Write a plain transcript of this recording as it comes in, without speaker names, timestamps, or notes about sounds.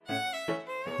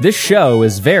This show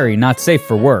is very not safe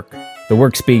for work. The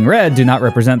works being read do not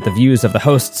represent the views of the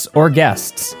hosts or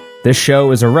guests. This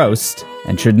show is a roast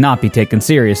and should not be taken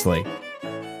seriously.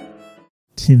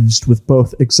 Tinged with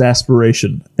both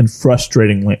exasperation and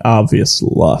frustratingly obvious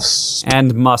lust.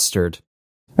 And mustard.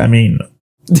 I mean,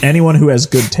 anyone who has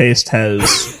good taste has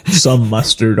some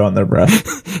mustard on their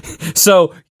breath.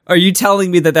 So, are you telling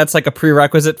me that that's like a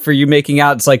prerequisite for you making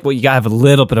out? It's like, well, you gotta have a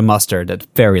little bit of mustard at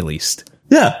very least.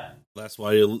 Yeah. That's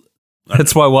why you...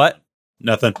 That's why what?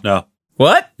 Nothing, no.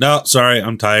 What? No, sorry,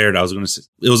 I'm tired. I was going to say...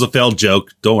 It was a failed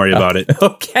joke. Don't worry about it.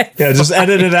 Okay. Yeah, just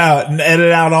edit it out and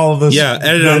edit out all of this. Yeah,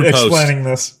 edit it out in post. Explaining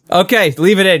this. Okay,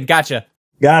 leave it in. Gotcha.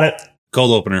 Got it.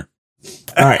 Cold opener.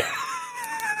 All right.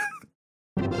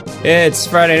 It's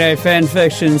Friday Night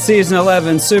Fanfiction, Season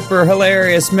 11, super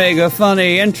hilarious, mega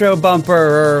funny intro bumper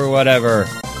or whatever.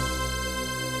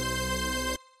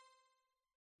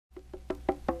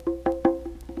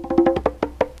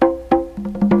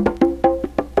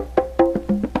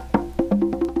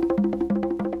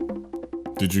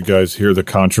 Did you guys hear the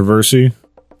controversy?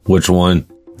 Which one?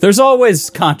 There's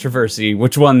always controversy.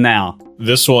 Which one now?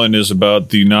 This one is about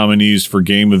the nominees for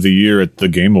Game of the Year at the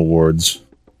Game Awards.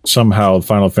 Somehow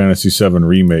Final Fantasy VII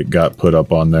Remake got put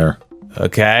up on there.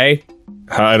 Okay.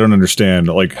 I don't understand.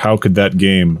 Like, how could that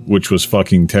game, which was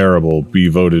fucking terrible, be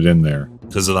voted in there?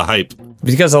 Because of the hype.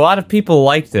 Because a lot of people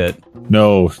liked it.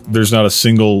 No, there's not a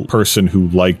single person who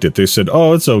liked it. They said,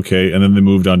 oh, it's okay, and then they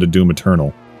moved on to Doom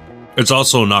Eternal. It's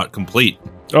also not complete.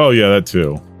 Oh, yeah, that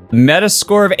too.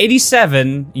 Metascore of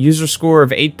 87, user score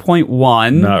of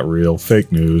 8.1. Not real. Fake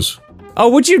news. Oh,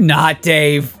 would you not,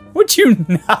 Dave? Would you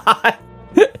not?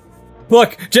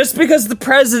 Look, just because the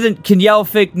president can yell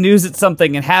fake news at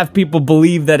something and have people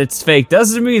believe that it's fake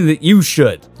doesn't mean that you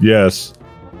should. Yes.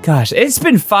 Gosh, it's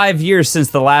been 5 years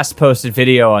since the last posted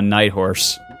video on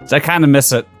Nighthorse, so I kind of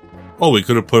miss it. Oh, we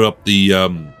could have put up the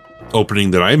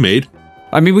opening that I made.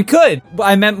 I mean, we could.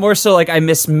 I meant more so like I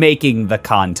miss making the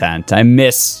content. I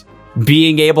miss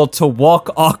being able to walk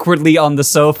awkwardly on the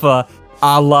sofa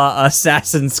a la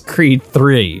Assassin's Creed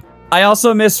 3. I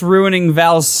also miss ruining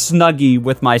Val's Snuggie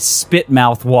with my spit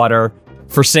mouth water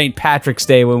for St. Patrick's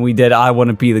Day when we did I Want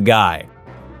to Be the Guy.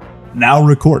 Now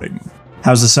recording.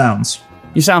 How's the sounds?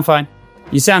 You sound fine.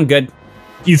 You sound good.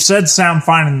 You've said sound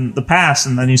fine in the past,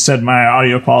 and then you said my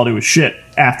audio quality was shit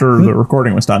after the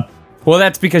recording was done. Well,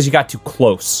 that's because you got too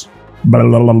close.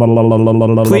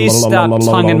 Please stop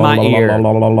tongue in my ear.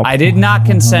 I did not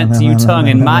consent to you tongue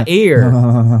in my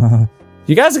ear.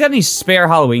 You guys got any spare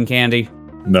Halloween candy?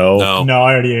 No. No,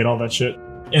 I already ate all that shit.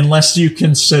 Unless you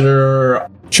consider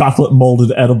chocolate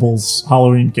molded edibles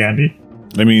Halloween candy.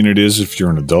 I mean, it is if you're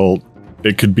an adult.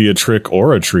 It could be a trick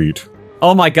or a treat.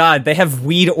 Oh my god, they have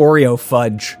weed Oreo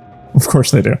fudge. Of course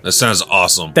they do. That sounds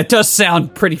awesome. That does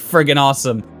sound pretty friggin'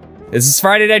 awesome. This is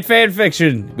Friday Night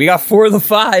Fanfiction. We got 4 of the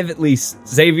 5 at least.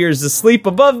 Xavier's asleep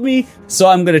above me, so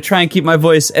I'm gonna try and keep my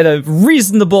voice at a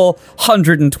reasonable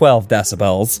 112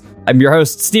 decibels. I'm your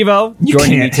host, Steve-O. You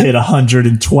can't hit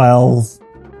 112.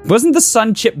 Wasn't the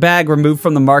sun chip bag removed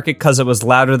from the market because it was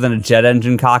louder than a jet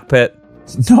engine cockpit?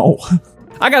 No.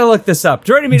 I gotta look this up.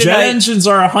 Joining me tonight... Jet engines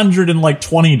are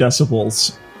 120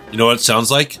 decibels. You know what it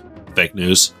sounds like? Fake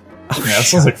news. Oh, yeah, it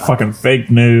sounds like fucking fake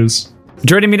news.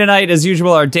 Joining me tonight, as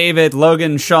usual, are David,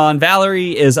 Logan, Sean,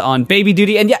 Valerie is on baby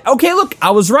duty. And yeah, okay, look,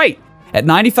 I was right. At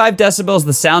 95 decibels,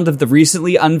 the sound of the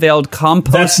recently unveiled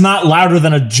compost... That's not louder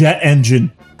than a jet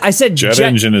engine. I said jet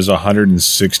engine is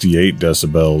 168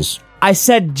 decibels. I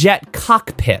said jet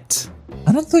cockpit.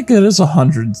 I don't think it is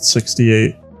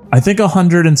 168. I think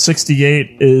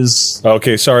 168 is...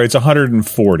 Okay, sorry, it's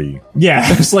 140. Yeah,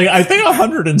 it's like, I think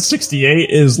 168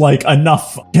 is like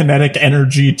enough kinetic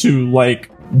energy to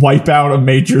like wipe out a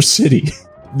major city.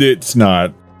 It's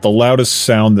not. The loudest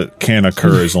sound that can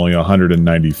occur is only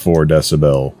 194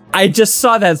 decibel. I just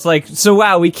saw that. It's like, so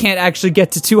wow, we can't actually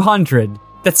get to 200.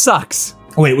 That sucks.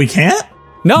 Wait, we can't?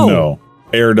 No.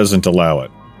 Air doesn't allow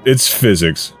it. It's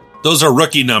physics. Those are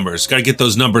rookie numbers. Gotta get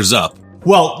those numbers up.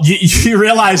 Well, you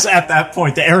realize at that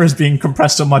point the air is being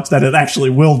compressed so much that it actually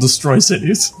will destroy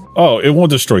cities. Oh, it won't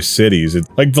destroy cities.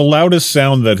 Like, the loudest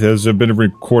sound that has been in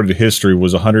recorded history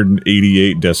was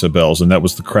 188 decibels, and that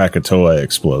was the Krakatoa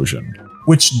explosion.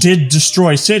 Which did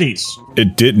destroy cities.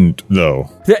 It didn't, though.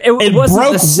 It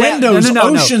broke windows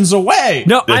oceans away.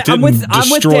 No, I'm with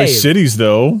destroy Dave. cities,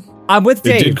 though. I'm with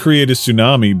Dave. It did create a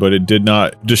tsunami, but it did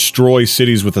not destroy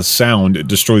cities with a sound. It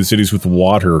destroyed cities with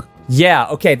water. Yeah,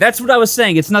 okay, that's what I was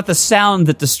saying. It's not the sound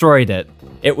that destroyed it.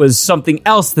 It was something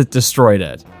else that destroyed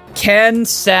it. Can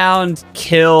sound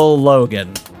kill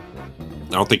Logan?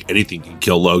 I don't think anything can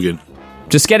kill Logan.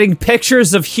 Just getting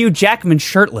pictures of Hugh Jackman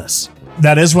shirtless.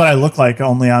 That is what I look like,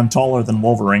 only I'm taller than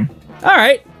Wolverine. All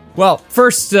right. Well,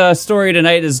 first story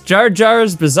tonight is Jar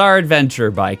Jar's Bizarre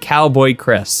Adventure by Cowboy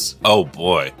Chris. Oh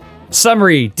boy.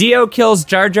 Summary: Dio kills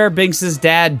Jar Jar Binks'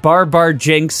 dad, Bar Bar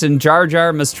Jinx, and Jar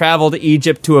Jar must travel to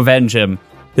Egypt to avenge him.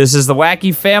 This is the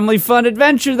wacky family fun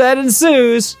adventure that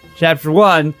ensues. Chapter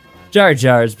 1, Jar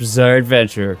Jar's Bizarre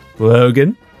Adventure.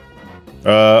 Logan?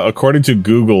 According to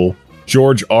Google,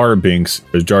 George R. Binks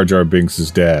is Jar Jar Binks'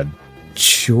 dad.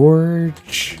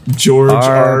 George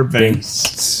R.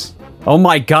 Binks. Oh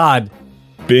my god.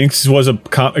 Binks was a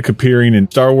comic appearing in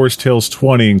Star Wars Tales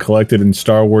 20 and collected in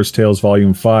Star Wars Tales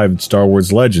Volume 5 and Star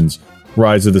Wars Legends,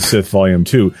 Rise of the Sith Volume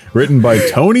 2. Written by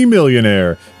Tony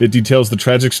Millionaire, it details the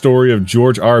tragic story of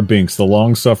George R. Binks, the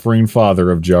long-suffering father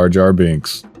of Jar Jar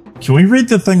Binks. Can we read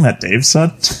the thing that Dave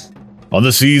said? On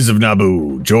the seas of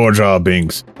Naboo, George R.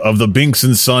 Binks of the Binks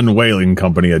 & Son Whaling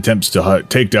Company attempts to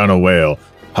take down a whale.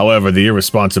 However, the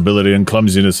irresponsibility and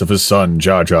clumsiness of his son,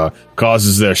 Jar Jar,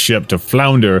 causes their ship to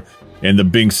flounder and the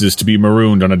Binkses to be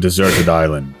marooned on a deserted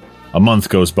island. A month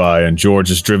goes by and George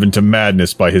is driven to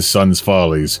madness by his son's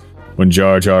follies. When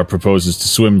Jar Jar proposes to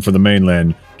swim for the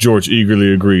mainland, George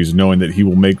eagerly agrees, knowing that he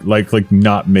will likely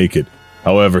not make it.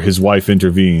 However, his wife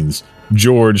intervenes.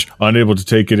 George, unable to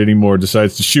take it anymore,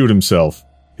 decides to shoot himself.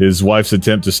 His wife's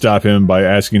attempt to stop him by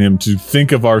asking him to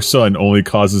think of our son only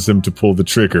causes him to pull the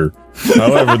trigger.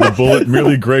 However, the bullet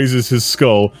merely grazes his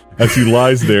skull. As he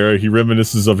lies there, he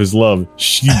reminisces of his love,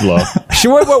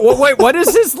 Shibla. Wait, what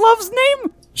is his love's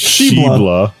name?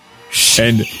 Shibla.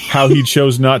 And how he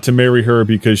chose not to marry her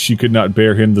because she could not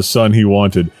bear him the son he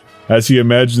wanted. As he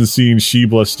imagines seeing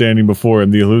Shibla standing before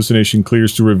him, the hallucination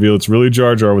clears to reveal it's really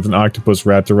Jar Jar with an octopus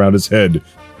wrapped around his head.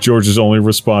 George's only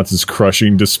response is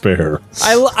crushing despair.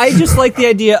 I just like the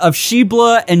idea of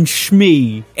Shibla and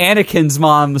Shmi, Anakin's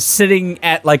mom, sitting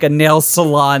at like a nail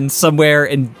salon somewhere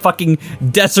in fucking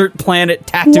desert planet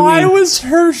Tatooine. Why was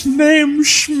her name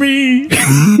Shmi?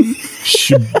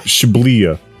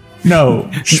 Shiblia. No,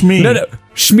 Shmi. No,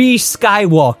 Shmi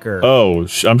Skywalker. Oh,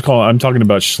 I'm talking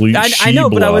about Shibla. I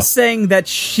know, but I was saying that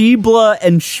Shibla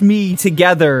and Shmi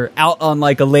together out on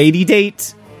like a lady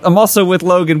date. I'm also with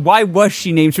Logan. Why was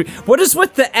she named Shmi? What is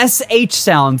with the SH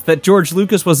sound that George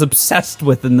Lucas was obsessed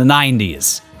with in the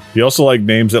 90s? He also liked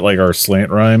names that like are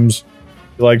slant rhymes.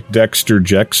 He liked Dexter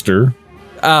Jexter.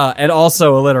 And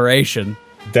also alliteration.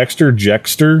 Dexter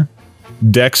Jexter?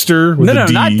 Dexter with a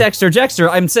D. Not Dexter Jexter.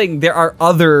 I'm saying there are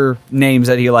other names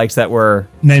that he likes that were...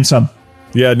 Name some.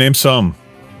 Yeah, name some.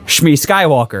 Shmi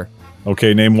Skywalker.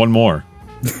 Okay, name one more.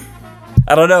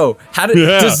 I don't know. How did...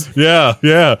 Yeah.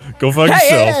 Go fuck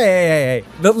yourself. Hey.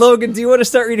 But Logan, do you want to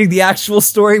start reading the actual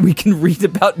story? We can read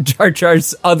about Jar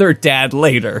Jar's other dad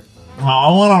later.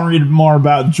 I want to read more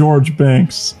about George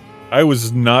Binks. I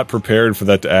was not prepared for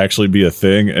that to actually be a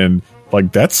thing, and,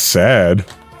 like, that's sad.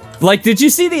 Like, did you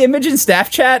see the image in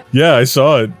staff chat? Yeah, I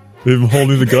saw it. Him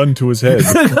holding the gun to his head.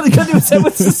 The gun to his head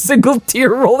with a single tear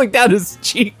rolling down his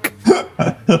cheek.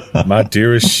 My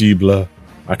dearest Shibla,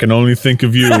 I can only think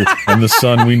of you and the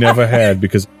son we never had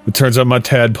because it turns out my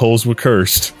tadpoles were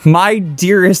cursed. My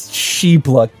dearest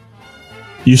Shibla.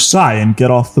 You sigh and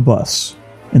get off the bus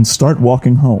and start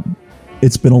walking home.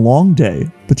 It's been a long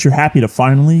day, but you're happy to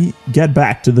finally get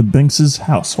back to the Binks'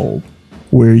 household,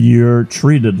 where you're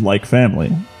treated like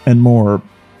family, and more,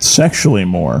 sexually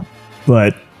more,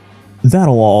 but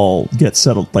that'll all get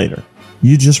settled later.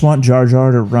 You just want Jar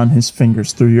Jar to run his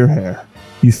fingers through your hair.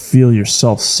 You feel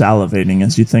yourself salivating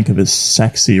as you think of his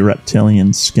sexy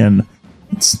reptilian skin.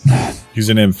 He's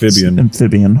an amphibian.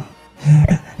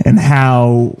 And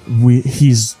how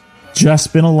he's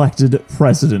just been elected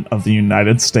president of the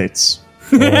United States.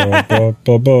 No.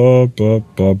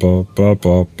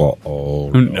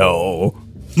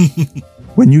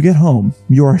 When you get home,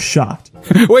 you are shocked.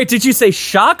 Wait, did you say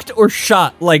shocked or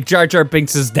shot like Jar Jar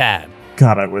Binks' dad?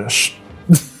 God, I wish.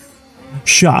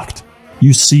 Shocked,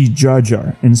 you see Jar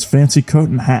Jar in his fancy coat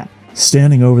and hat,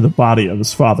 standing over the body of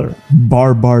his father,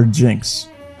 Bar Bar Jinx.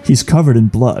 He's covered in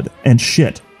blood and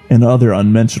shit and other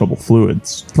unmentionable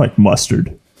fluids, like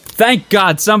mustard. Thank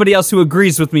God, somebody else who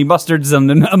agrees with me. Mustard's an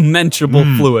unmentionable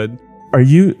fluid. Are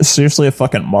you seriously a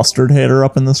fucking mustard hater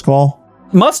up in this call?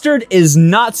 Mustard is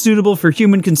not suitable for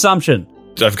human consumption.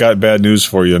 I've got bad news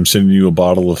for you. I'm sending you a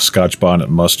bottle of Scotch Bonnet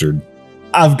mustard.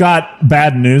 I've got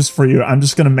bad news for you. I'm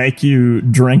just going to make you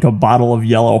drink a bottle of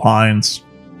Yellow Heinz.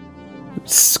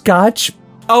 Scotch?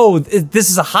 Oh, this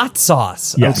is a hot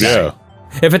sauce. Yes. Okay. Yeah.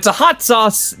 If it's a hot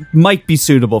sauce, might be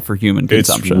suitable for human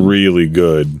consumption. It's really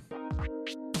good.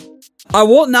 I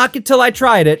won't knock it till I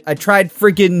tried it. I tried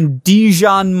freaking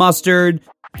Dijon mustard.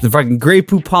 the fucking Grey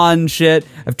Poupon shit.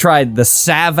 I've tried the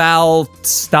Saval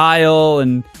style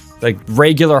and like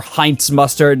regular Heinz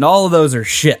mustard, and all of those are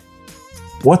shit.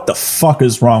 What the fuck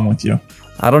is wrong with you?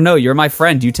 I don't know. You're my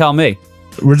friend. You tell me.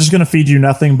 We're just gonna feed you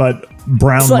nothing but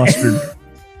brown mustard.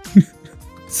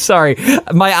 Sorry,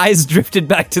 my eyes drifted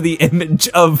back to the image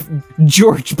of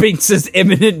George Binks'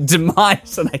 imminent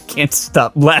demise, and I can't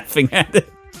stop laughing at it.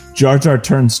 Jar Jar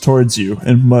turns towards you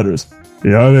and mutters,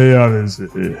 "Yada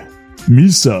yada.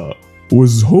 Misa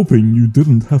was hoping you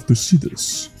didn't have to see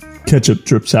this." Ketchup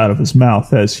drips out of his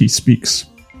mouth as he speaks.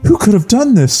 "Who could have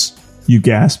done this?" You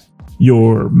gasp,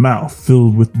 your mouth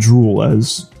filled with drool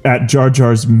at Jar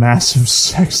Jar's massive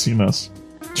sexiness.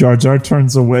 Jar Jar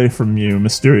turns away from you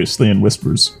mysteriously and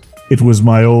whispers, "It was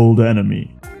my old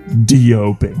enemy,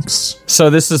 Dio Binks." So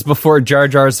this is before Jar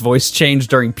Jar's voice changed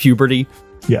during puberty?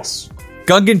 Yes.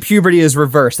 Gungan puberty is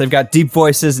reversed. They've got deep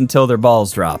voices until their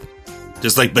balls drop.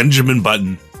 Just like Benjamin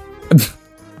Button.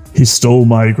 He stole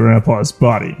my grandpa's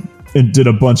body and did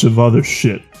a bunch of other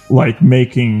shit, like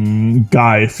making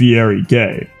Guy Fieri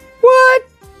gay. What?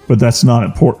 But that's not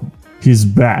important. He's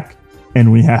back,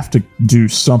 and we have to do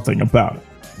something about it.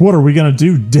 What are we gonna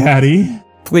do, Daddy?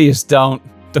 Please don't.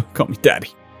 Don't call me Daddy.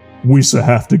 We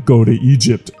have to go to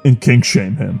Egypt and kink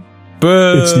shame him.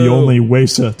 Boo! It's the only way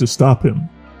to stop him.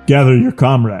 Gather your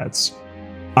comrades.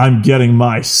 I'm getting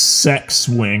my sex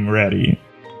swing ready.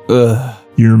 Ugh.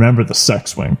 You remember the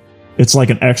sex swing. It's like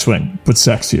an X-wing, but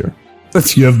sexier.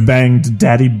 You have banged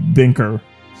Daddy Binker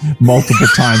multiple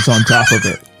times on top of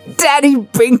it. Daddy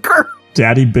Binker?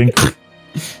 Daddy Binker.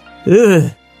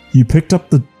 Ugh. You picked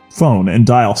up the phone and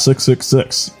dial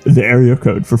 666, the area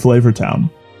code for Flavortown.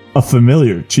 A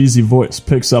familiar, cheesy voice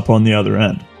picks up on the other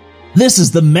end. "This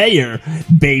is the mayor,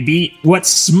 baby. What's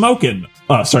smoking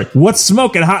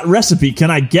hot recipe can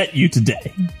I get you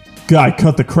today?" Guy,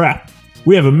 cut the crap.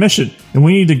 We have a mission, and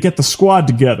we need to get the squad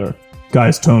together.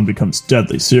 Guy's tone becomes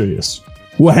deadly serious.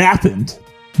 "What happened?"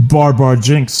 Barbar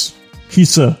Jinx.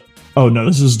 Oh no,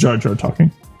 this is Jar Jar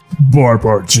talking.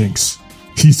 "Barbar Jinx.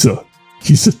 He's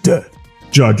dead."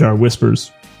 Jar Jar whispers,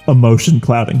 emotion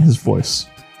clouding his voice.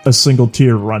 A single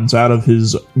tear runs out of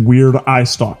his weird eye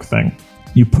stalk thing.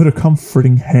 You put a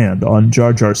comforting hand on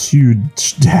Jar Jar's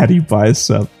huge daddy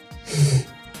bicep.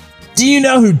 "Do you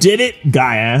know who did it?"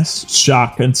 Guy asks,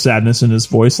 shock and sadness in his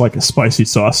voice like a spicy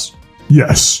sauce.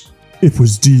 "Yes, it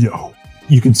was Dio."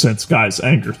 You can sense Guy's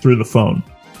anger through the phone.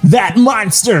 "That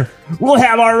monster! We'll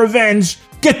have our revenge!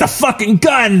 Get the fucking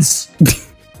guns!"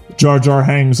 Jar Jar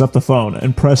hangs up the phone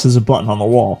and presses a button on the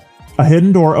wall. A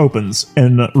hidden door opens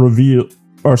and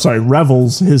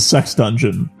revels his sex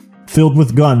dungeon, filled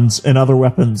with guns and other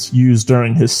weapons used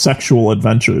during his sexual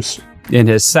adventures. In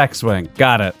his sex wing.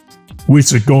 Got it. We're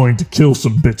going to kill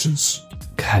some bitches.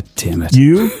 God damn it.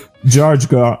 You, Jar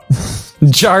Jar.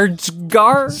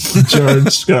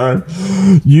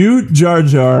 You, Jar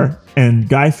Jar, and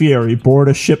Guy Fieri board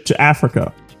a ship to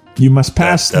Africa. You must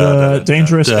pass the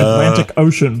dangerous Atlantic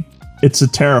Ocean. It's a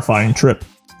terrifying trip.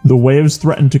 The waves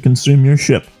threaten to consume your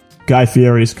ship. Guy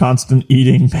Fieri's constant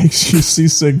eating makes you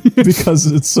seasick because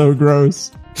it's so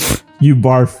gross. You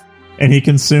barf, and he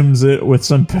consumes it with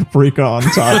some paprika on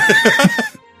top.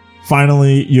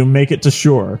 Finally, you make it to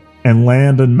shore and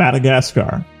land in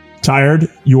Madagascar. Tired,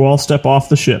 you all step off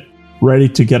the ship, ready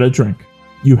to get a drink.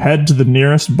 You head to the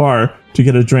nearest bar to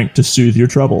get a drink to soothe your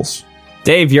troubles.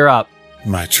 Dave, you're up.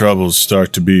 My troubles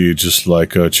start to be just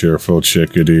like a cheerful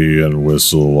chickadee and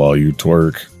whistle while you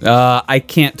twerk. I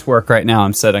can't twerk right now.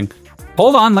 I'm sitting.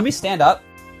 Hold on, let me stand up.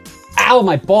 Ow,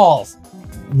 my balls.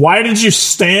 Why did you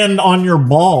stand on your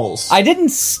balls? I didn't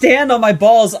stand on my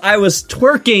balls. I was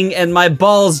twerking and my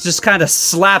balls just kind of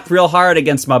slapped real hard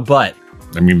against my butt.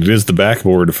 I mean, it is the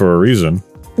backboard for a reason.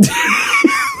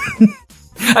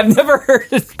 I've never heard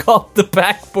it called the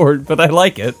backboard, but I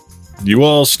like it. You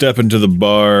all step into a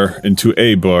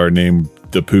bar named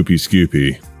the Poopy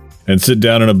Scoopy, and sit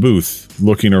down in a booth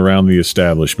looking around the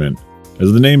establishment.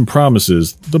 As the name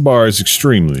promises, the bar is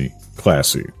extremely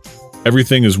classy.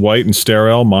 Everything is white and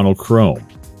sterile monochrome.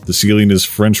 The ceiling is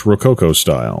French Rococo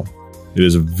style. It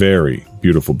is a very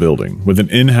beautiful building, with an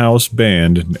in-house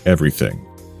band and everything.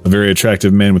 A very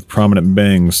attractive man with prominent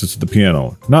bangs sits at the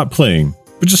piano, not playing,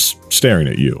 but just staring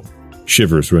at you.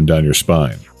 Shivers run down your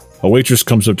spine. A waitress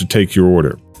comes up to take your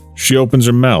order. She opens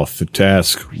her mouth to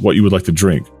ask what you would like to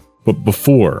drink, but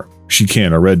before she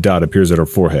can, a red dot appears at her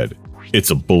forehead. It's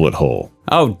a bullet hole.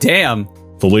 Oh, damn.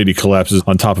 The lady collapses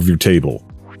on top of your table.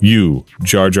 You,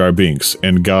 Jar Jar Binks,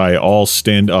 and Guy all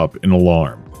stand up in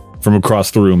alarm. From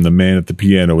across the room, the man at the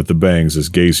piano with the bangs is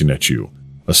gazing at you,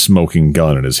 a smoking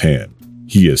gun in his hand.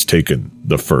 He has taken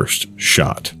the first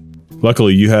shot.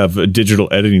 Luckily, you have a digital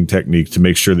editing technique to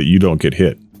make sure that you don't get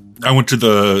hit. I went to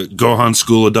the Gohan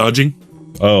School of Dodging.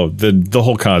 Oh, the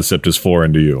whole concept is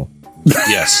foreign to you.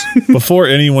 Yes. Before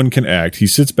anyone can act, he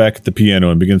sits back at the piano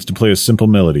and begins to play a simple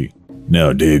melody.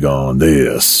 Now dig on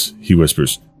this, he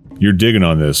whispers. You're digging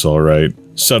on this, all right.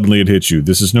 Suddenly it hits you.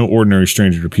 This is no ordinary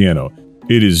stranger to piano.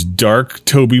 It is Dark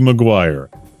Tobey Maguire.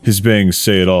 His bangs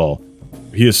say it all.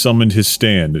 He has summoned his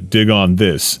stand. Dig on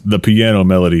this. The piano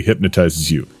melody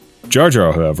hypnotizes you. Jar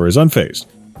Jar, however, is unfazed.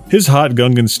 His hot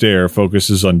Gungan stare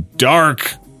focuses on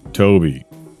Dark Tobey.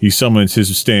 He summons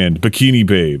his stand, Bikini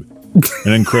Babe.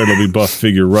 An incredibly buff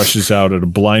figure rushes out at a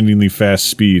blindingly fast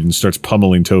speed and starts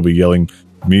pummeling Tobey, yelling,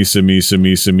 Misa, Misa,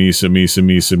 Misa, Misa, Misa,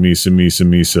 Misa, Misa, Misa,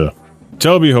 Misa.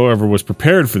 Tobey, however, was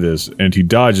prepared for this, and he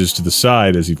dodges to the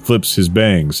side as he flips his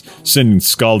bangs, sending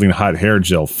scalding hot hair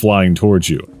gel flying towards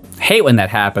you. Hate when that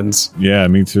happens. Yeah,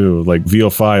 me too. Like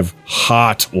VO5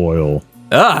 hot oil.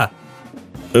 Ugh.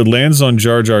 It lands on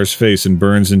Jar Jar's face and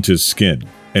burns into his skin,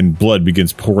 and blood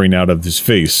begins pouring out of his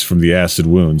face from the acid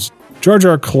wounds. Jar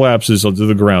Jar collapses onto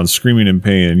the ground, screaming in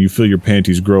pain, and you feel your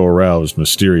panties grow aroused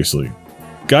mysteriously.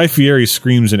 Guy Fieri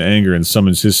screams in anger and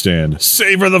summons his stand.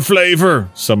 Savor the flavor!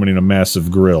 Summoning a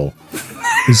massive grill.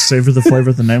 Is Savor the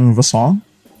Flavor the name of a song?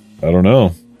 I don't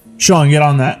know. Sean, get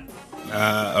on that.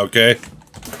 Okay.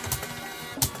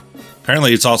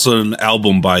 Apparently it's also an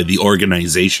album by The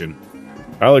Organization.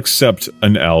 I'll accept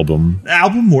an album. The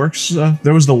album works.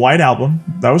 There was the White Album.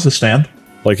 That was a stand.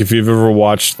 Like if you've ever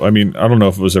watched, I mean, I don't know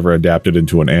if it was ever adapted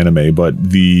into an anime, but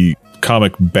the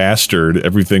comic Bastard,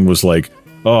 everything was like,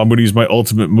 oh, I'm going to use my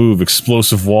ultimate move,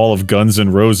 explosive wall of Guns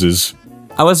and Roses.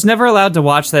 I was never allowed to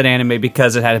watch that anime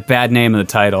because it had a bad name in the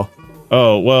title.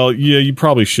 Oh, well, yeah, you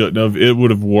probably shouldn't have. It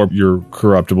would have warped your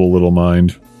corruptible little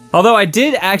mind. Although I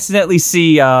did accidentally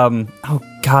see, oh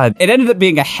god, it ended up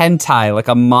being a hentai, like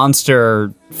a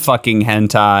monster fucking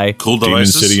hentai. Cool Demon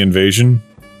Devices. City Invasion?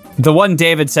 The one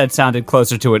David said sounded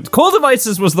closer to it. Cool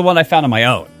Devices was the one I found on my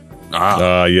own.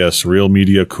 Yes, Real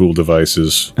Media Cool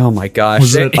Devices. Oh my gosh.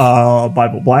 Was it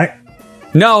Bible Black?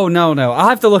 No. I'll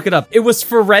have to look it up. It was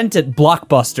for rent at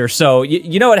Blockbuster, so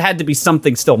you know it had to be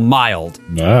something still mild.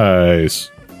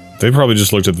 Nice. They probably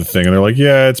just looked at the thing and they're like,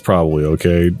 yeah, it's probably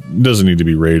okay. It doesn't need to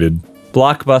be rated.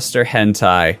 Blockbuster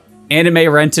hentai.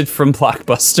 Anime rented from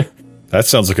Blockbuster. That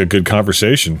sounds like a good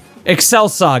conversation. Excel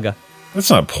Saga.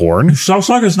 That's not porn. Cell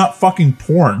Saga is not fucking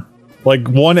porn. Like,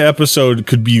 one episode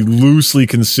could be loosely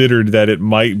considered that it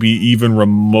might be even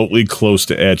remotely close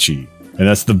to ecchi. And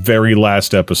that's the very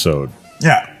last episode.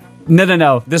 Yeah.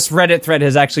 No. This Reddit thread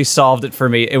has actually solved it for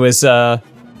me. It was,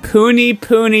 Puni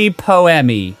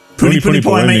Poemi. Puni Puni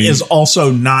Poeme Poeme. is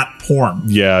also not porn.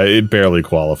 Yeah, it barely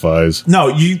qualifies. No,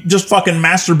 you just fucking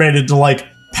masturbated to, like,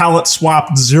 palette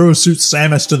swapped Zero Suit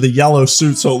Samus to the yellow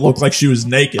suit so it looked like she was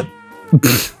naked.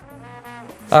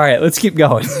 All right, let's keep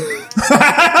going.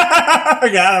 I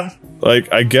got him.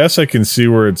 Like, I guess I can see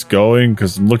where it's going,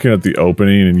 because I'm looking at the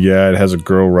opening, and yeah, it has a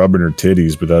girl rubbing her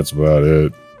titties, but that's about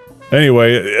it.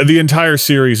 Anyway, the entire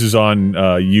series is on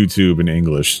YouTube in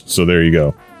English, so there you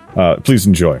go. Please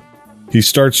enjoy. He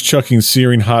starts chucking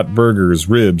searing hot burgers,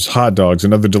 ribs, hot dogs,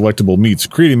 and other delectable meats,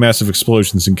 creating massive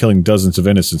explosions and killing dozens of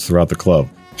innocents throughout the club,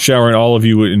 showering all of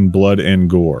you in blood and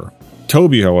gore.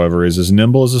 Tobey, however, is as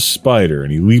nimble as a spider,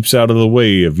 and he leaps out of the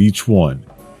way of each one,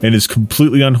 and is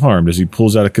completely unharmed as he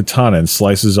pulls out a katana and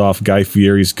slices off Guy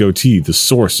Fieri's goatee, the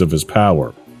source of his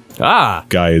power.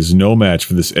 Guy is no match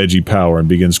for this edgy power and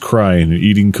begins crying and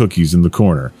eating cookies in the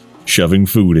corner, shoving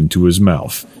food into his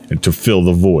mouth, and to fill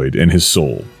the void in his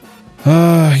soul.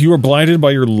 You are blinded by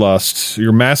your lust,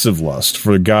 your massive lust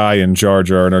for Guy and Jar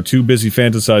Jar, and are too busy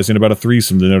fantasizing about a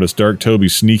threesome to notice Dark Tobey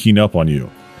sneaking up on you.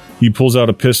 He pulls out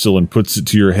a pistol and puts it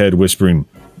to your head, whispering,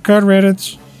 "God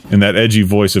Reddits," in that edgy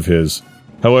voice of his.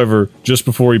 However, just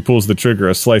before he pulls the trigger,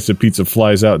 a slice of pizza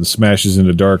flies out and smashes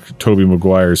into Dark Tobey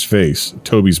Maguire's face,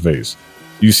 Toby's face.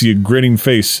 You see a grinning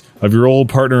face of your old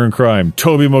partner in crime,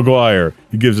 Tobey Maguire.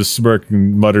 He gives a smirk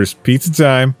and mutters, "Pizza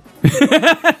time."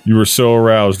 You are so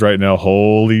aroused right now,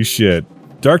 holy shit.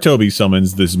 Dark Tobey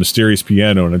summons this mysterious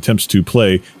piano and attempts to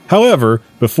play. However,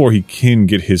 before he can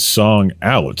get his song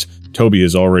out, Tobey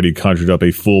has already conjured up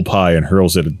a full pie and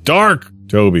hurls it at Dark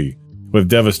Tobey with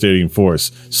devastating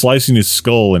force, slicing his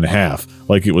skull in half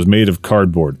like it was made of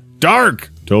cardboard.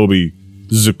 Dark Tobey,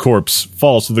 the corpse,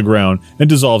 falls to the ground and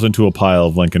dissolves into a pile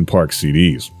of Linkin Park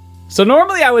CDs. So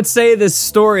normally I would say this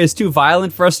story is too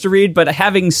violent for us to read, but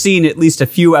having seen at least a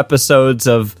few episodes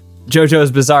of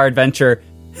JoJo's Bizarre Adventure,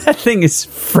 that thing is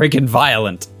friggin'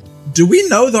 violent. Do we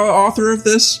know the author of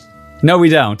this? No, we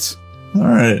don't. All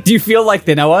right. Do you feel like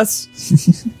they know us?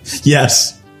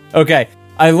 Yes. Okay.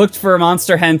 I looked for a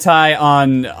monster hentai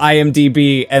on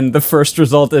IMDb, and the first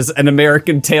result is An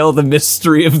American Tale, The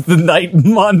Mystery of the Night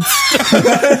Monster.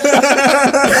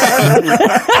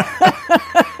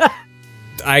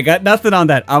 I got nothing on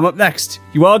that. I'm up next.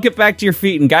 You all get back to your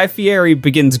feet, and Guy Fieri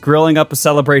begins grilling up a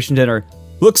celebration dinner.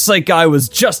 Looks like I was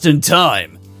just in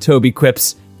time. Toby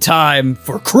quips, time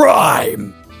for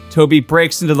crime. Toby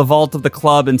breaks into the vault of the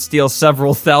club and steals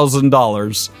several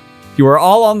 $1,000s. You are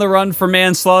all on the run for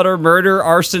manslaughter, murder,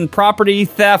 arson, property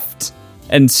theft,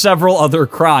 and several other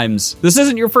crimes. This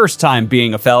isn't your first time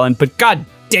being a felon, but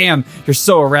goddamn, you're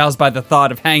so aroused by the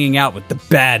thought of hanging out with the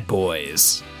bad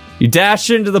boys. You dash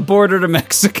into the border to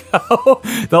Mexico,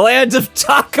 the land of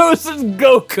tacos and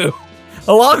Goku.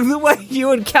 Along the way,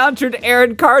 you encountered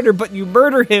Aaron Carter, but you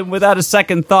murder him without a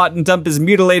second thought and dump his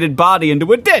mutilated body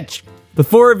into a ditch. The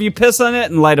four of you piss on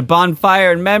it and light a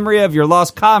bonfire in memory of your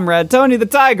lost comrade, Tony the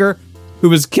Tiger, who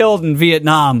was killed in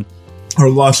Vietnam. Our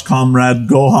lost comrade,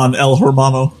 Gohan El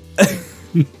Hermano.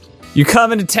 You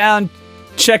come into town,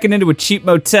 checking into a cheap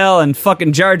motel, and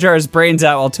fucking Jar Jar's brains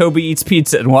out while Toby eats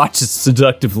pizza and watches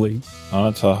seductively.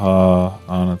 Anata,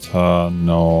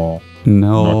 no.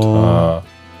 No.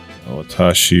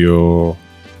 Otashio,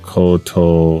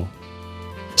 Koto.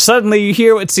 Suddenly, you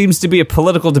hear what seems to be a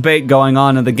political debate going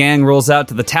on, and the gang rolls out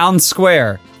to the town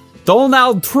square.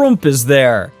 Donald Trump is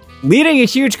there, leading a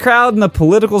huge crowd in a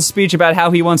political speech about how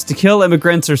he wants to kill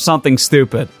immigrants or something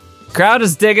stupid. Crowd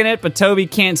is digging it, but Toby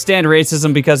can't stand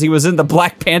racism because he was in the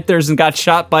Black Panthers and got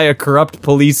shot by a corrupt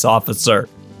police officer.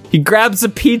 He grabs a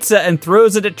pizza and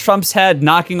throws it at Trump's head,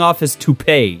 knocking off his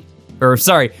toupee.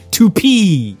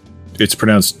 Toupee. It's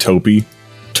pronounced Topi.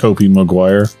 Topi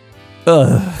Maguire.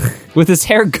 Ugh. With his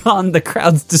hair gone, the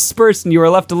crowd's dispersed and you are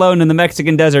left alone in the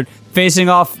Mexican desert, facing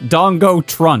off Dongo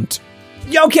Trunt.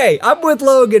 Okay, I'm with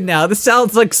Logan now. This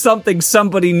sounds like something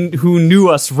somebody who knew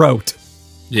us wrote.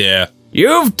 Yeah.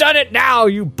 You've done it now,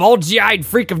 you bulgy-eyed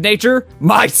freak of nature.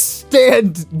 My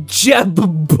stand,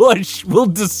 Jeb Bush, will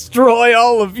destroy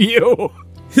all of you.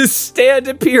 His stand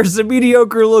appears a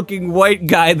mediocre-looking white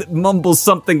guy that mumbles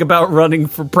something about running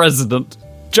for president.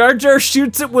 Jar Jar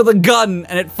shoots it with a gun,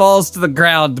 and it falls to the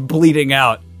ground, bleeding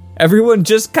out. Everyone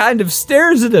just kind of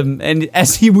stares at him, and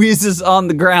as he wheezes on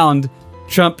the ground,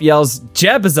 Trump yells,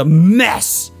 "Jeb is a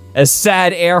mess!" as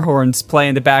sad air horns play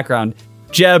in the background.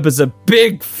 Jeb is a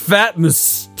big, fat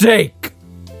mistake.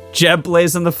 Jeb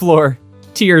lays on the floor,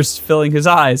 tears filling his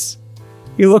eyes.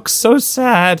 He looks so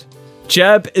sad.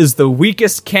 Jeb is the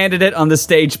weakest candidate on the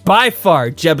stage by far.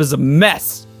 Jeb is a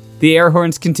mess. The air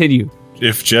horns continue.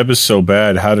 If Jeb is so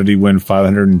bad, how did he win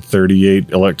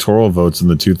 538 electoral votes in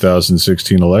the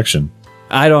 2016 election?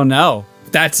 I don't know.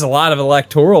 That's a lot of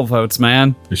electoral votes,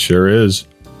 man. It sure is.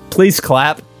 Please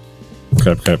clap.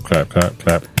 Clap, clap, clap, clap,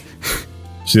 clap.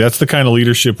 See, that's the kind of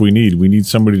leadership we need. We need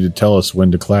somebody to tell us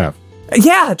when to clap.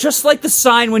 Yeah, just like the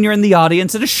sign when you're in the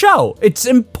audience at a show. It's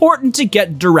important to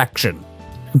get direction.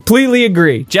 Completely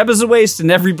agree. Jeb is a waste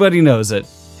and everybody knows it.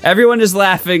 Everyone is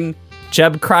laughing.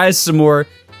 Jeb cries some more.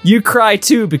 You cry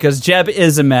too because Jeb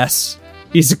is a mess.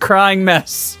 He's a crying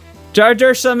mess. Jar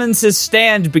Jar summons his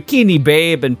stand Bikini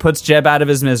Babe and puts Jeb out of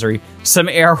his misery. Some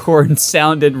air horns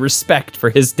sound in respect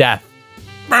for his death.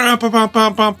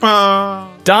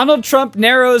 Donald Trump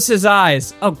narrows his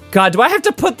eyes. Oh god, do I have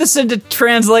to put this into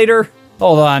translator?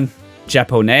 Hold on.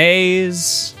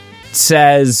 Japonese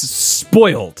says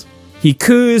spoiled. He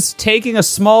coos, taking a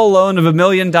small loan of $1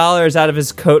 million out of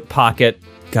his coat pocket.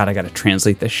 God, I gotta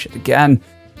translate this shit again.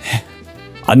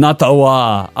 Anata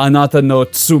wa anata no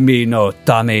tsumi no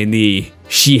tame ni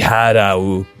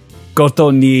shiharau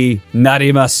koto ni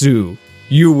narimasu.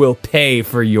 You will pay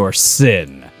for your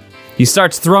sin. He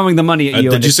starts throwing the money at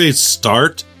you. Did you say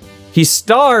start? He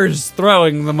stars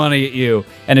throwing the money at you,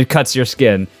 and it cuts your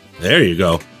skin. There you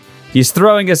go. He's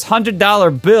throwing his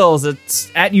 $100 bills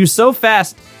at you so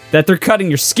fast that they're cutting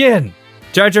your skin.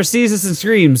 Jar Jar sees this and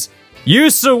screams,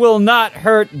 "Yusa will not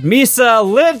hurt Misa,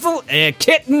 little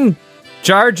kitten."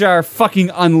 Jar Jar fucking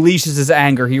unleashes his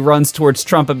anger. He runs towards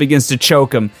Trump and begins to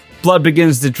choke him. Blood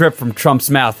begins to drip from Trump's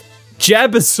mouth.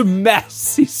 Jeb is a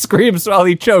mess. He screams while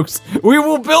he chokes. "We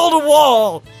will build a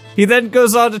wall." He then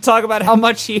goes on to talk about how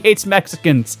much he hates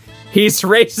Mexicans. He's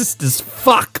racist as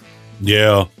fuck.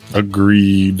 Yeah.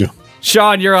 Agreed.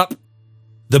 Sean, you're up.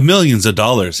 The millions of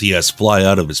dollars he has fly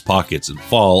out of his pockets and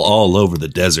fall all over the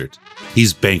desert.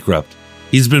 He's bankrupt.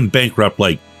 He's been bankrupt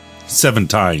like 7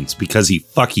 times because he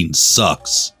fucking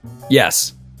sucks.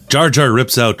 Yes. Jar Jar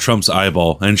rips out Trump's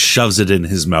eyeball and shoves it in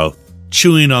his mouth,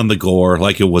 chewing on the gore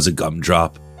like it was a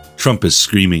gumdrop. Trump is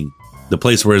screaming. The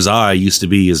place where his eye used to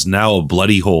be is now a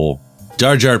bloody hole.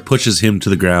 Jar Jar pushes him to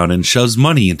the ground and shoves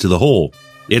money into the hole.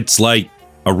 It's like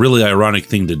A really ironic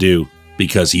thing to do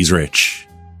because he's rich.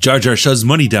 Jar Jar shoves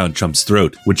money down Trump's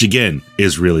throat, which again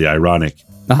is really ironic.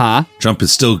 Uh-huh. Trump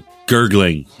is still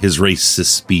gurgling his racist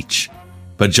speech,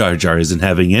 but Jar Jar isn't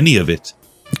having any of it.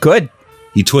 Good.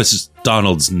 He twists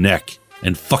Donald's neck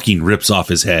and fucking rips off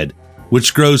his head,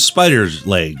 which grows spider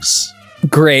legs.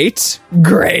 Great.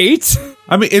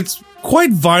 I mean, it's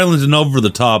quite violent and over the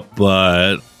top,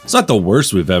 but it's not the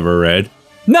worst we've ever read.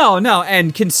 No,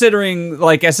 and considering,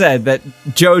 like I said, that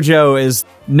JoJo is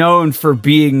known for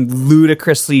being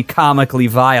ludicrously comically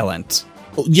violent.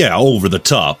 Yeah, over the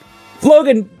top.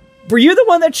 Logan, were you the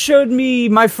one that showed me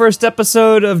my first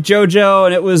episode of JoJo,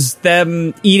 and it was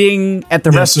them eating at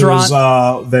the restaurant? It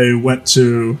was, they went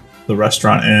to the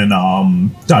restaurant in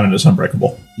Diamond is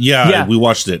Unbreakable. Yeah, we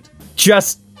watched it.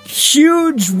 Just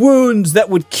huge wounds that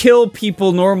would kill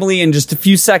people normally in just a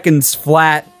few seconds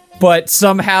flat, but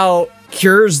somehow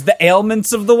cures the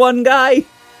ailments of the one guy?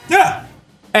 Yeah.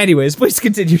 Anyways, please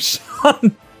continue,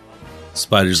 Sean.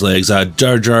 Spider's legs.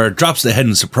 Jar Jar drops the head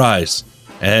in surprise,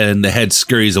 and the head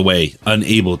scurries away,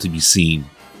 unable to be seen.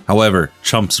 However,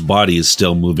 Trump's body is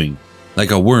still moving,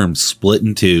 like a worm split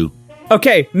in two.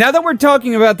 Okay, now that we're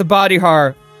talking about the body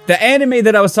horror, the anime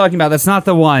that I was talking about, that's not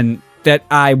the one that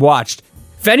I watched.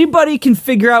 If anybody can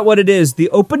figure out what it is, the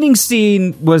opening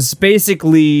scene was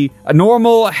basically a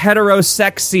normal hetero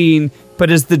sex scene, but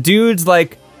as the dude's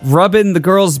like rubbing the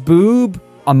girl's boob,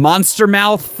 a monster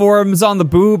mouth forms on the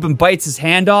boob and bites his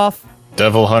hand off.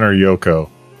 Devil Hunter Yoko.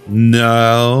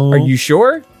 No. Are you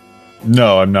sure?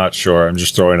 No, I'm not sure. I'm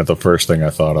just throwing at the first thing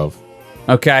I thought of.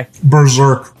 Okay.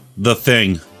 Berserk. The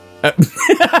Thing.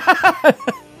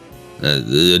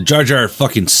 Jar Jar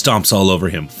fucking stomps all over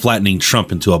him, flattening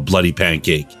Trump into a bloody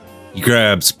pancake. He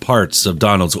grabs parts of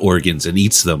Donald's organs and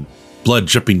eats them, blood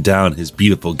dripping down his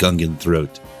beautiful Gungan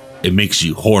throat. It makes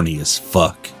you horny as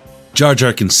fuck. Jar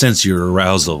Jar can sense your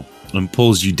arousal and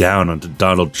pulls you down onto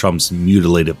Donald Trump's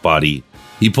mutilated body.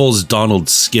 He pulls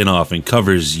Donald's skin off and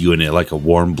covers you in it like a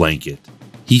warm blanket.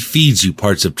 He feeds you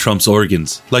parts of Trump's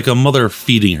organs, like a mother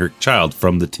feeding her child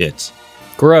from the tits.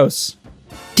 Gross.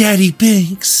 Daddy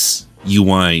Binks, you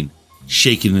whine,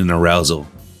 shaken in arousal.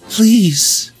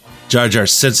 Please. Jar Jar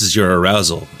senses your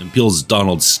arousal and peels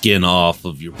Donald's skin off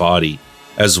of your body,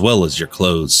 as well as your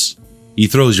clothes. He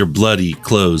throws your bloody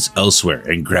clothes elsewhere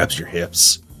and grabs your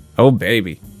hips, Oh,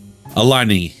 baby.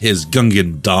 aligning his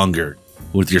Gungan donger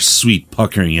with your sweet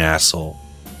puckering asshole.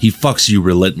 He fucks you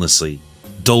relentlessly,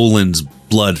 Dolan's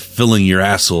blood filling your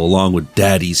asshole along with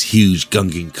Daddy's huge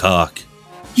Gungan cock.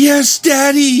 Yes,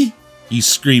 Daddy! You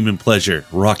scream in pleasure,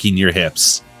 rocking your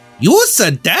hips. You're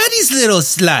Daddy's little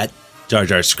slut! Jar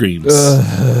Jar screams.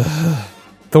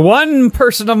 The one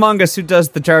person among us who does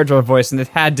the Jar Jar voice, and it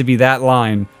had to be that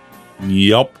line.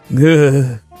 Yup.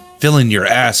 Ugh. Filling your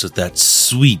ass with that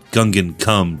sweet Gungan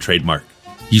cum trademark.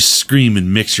 You scream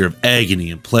in mixture of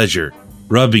agony and pleasure,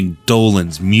 rubbing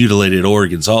Dolan's mutilated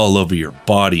organs all over your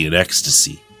body in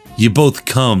ecstasy. You both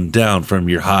come down from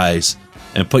your highs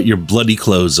and put your bloody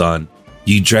clothes on.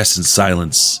 You dress in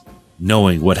silence,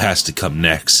 knowing what has to come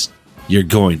next. You're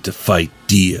going to fight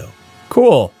Dio.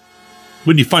 Cool.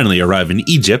 When you finally arrive in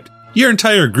Egypt, your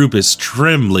entire group is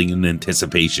trembling in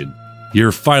anticipation.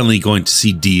 You're finally going to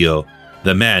see Dio,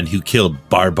 the man who killed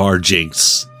Barbar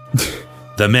Jinx.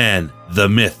 The man, the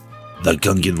myth, the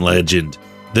Gungan legend,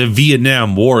 the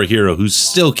Vietnam War hero who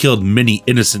still killed many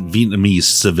innocent Vietnamese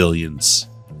civilians.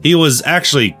 He was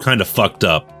actually kind of fucked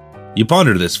up. You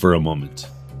ponder this for a moment.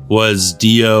 Was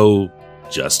Dio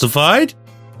justified?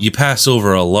 You pass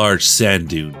over a large sand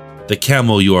dune, the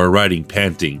camel you are riding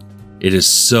panting. It is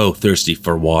so thirsty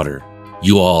for water.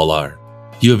 You all are.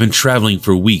 You have been traveling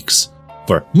for weeks,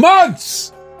 for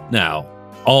months now,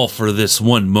 all for this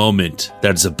one moment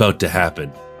that is about to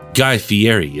happen. Guy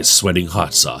Fieri is sweating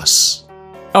hot sauce.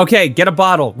 Okay, get a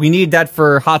bottle. We need that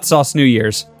for Hot Sauce New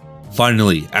Year's.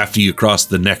 Finally, after you cross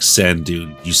the next sand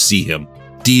dune, you see him.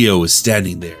 Dio is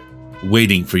standing there,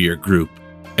 waiting for your group.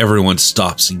 Everyone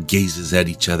stops and gazes at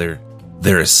each other.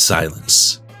 There is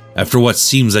silence. After what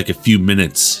seems like a few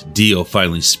minutes, Dio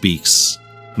finally speaks.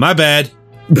 My bad.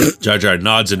 Jar Jar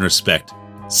nods in respect.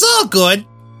 It's all good.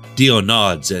 Dio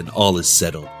nods and all is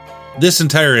settled. This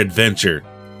entire adventure,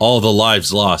 all the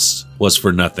lives lost, was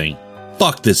for nothing.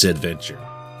 Fuck this adventure.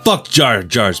 Fuck Jar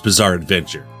Jar's bizarre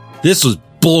adventure. This was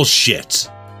bullshit.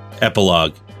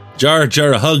 Epilogue. Jar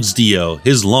Jar hugs Dio,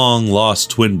 his long-lost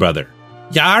twin brother.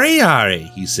 Yare yare,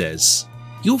 he says.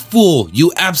 You fool,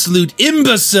 you absolute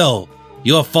imbecile!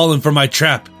 You have fallen for my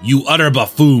trap, you utter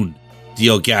buffoon!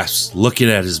 Dio gasps, looking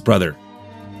at his brother.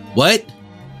 What?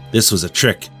 This was a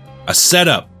trick. A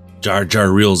setup. Jar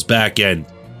Jar reels back and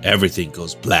everything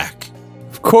goes black.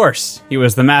 Of Of course, he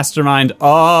was the mastermind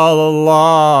all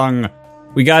along.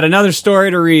 We got another story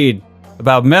to read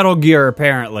about Metal Gear,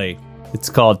 apparently.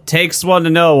 It's called Takes One to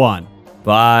Know One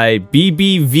by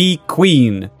BBV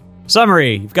Queen.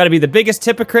 Summary, you've got to be the biggest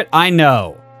hypocrite I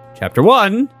know. Chapter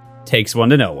 1, Takes One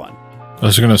to Know One. I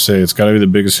was going to say, it's got to be the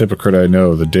biggest hypocrite I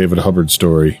know, the David Hubbard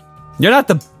story. You're not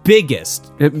the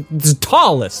biggest. The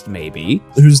tallest, maybe.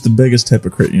 Who's the biggest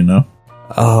hypocrite you know?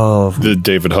 Oh. The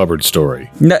David Hubbard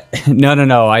story.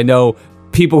 No. I know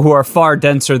people who are far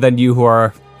denser than you who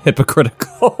are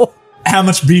hypocritical. How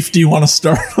much beef do you want to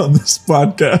start on this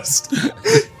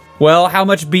podcast? Well, how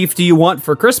much beef do you want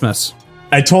for Christmas?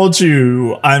 I told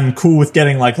you I'm cool with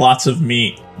getting like lots of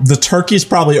meat. The turkey's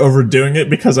probably overdoing it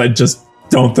because I just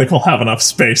don't think I'll have enough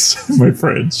space in my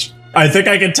fridge. I think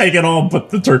I can take it all but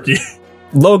the turkey.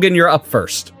 Logan, you're up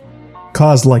first.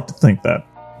 Kaz liked to think that,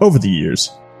 over the years,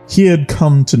 he had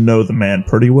come to know the man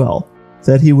pretty well,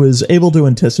 that he was able to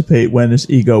anticipate when his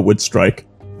ego would strike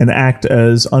and act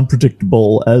as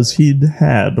unpredictable as he'd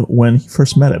had when he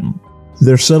first met him.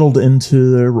 They're settled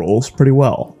into their roles pretty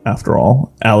well, after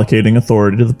all, allocating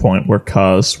authority to the point where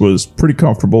Kaz was pretty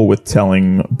comfortable with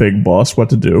telling Big Boss what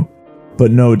to do,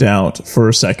 but no doubt for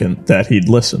a second that he'd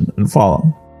listen and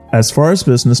follow. As far as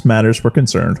business matters were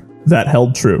concerned, that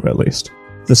held true, at least.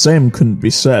 The same couldn't be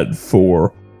said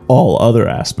for all other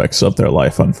aspects of their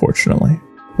life, unfortunately.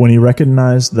 When he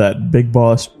recognized that Big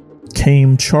Boss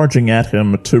came charging at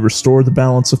him to restore the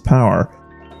balance of power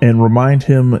and remind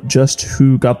him just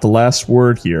who got the last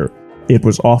word here, it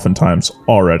was oftentimes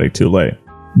already too late.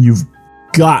 You've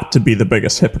got to be the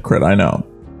biggest hypocrite I know.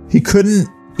 He couldn't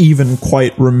even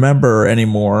quite remember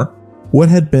anymore what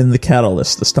had been the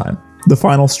catalyst this time. The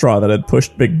final straw that had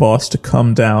pushed Big Boss to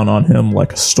come down on him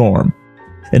like a storm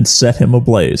and set him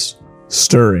ablaze,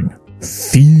 stirring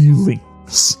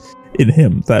feelings in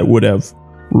him that would have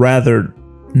rather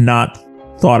not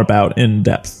thought about in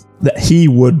depth. That he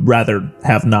would rather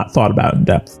have not thought about in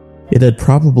depth. It had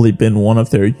probably been one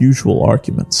of their usual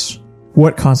arguments.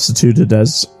 What constituted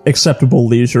as acceptable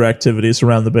leisure activities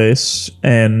around the base,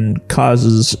 and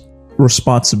Kaz's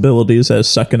responsibilities as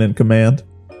second in command.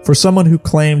 For someone who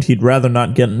claimed he'd rather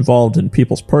not get involved in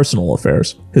people's personal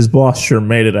affairs, his boss sure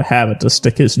made it a habit to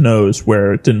stick his nose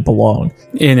where it didn't belong.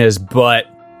 In his butt.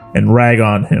 And rag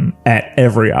on him at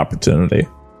every opportunity.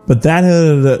 But that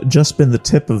had just been the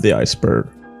tip of the iceberg.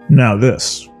 Now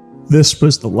this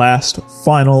was the last,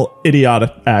 final,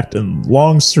 idiotic act in a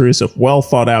long series of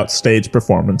well-thought-out stage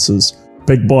performances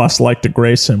Big Boss liked to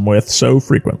grace him with so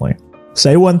frequently.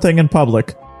 Say one thing in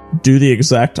public, do the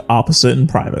exact opposite in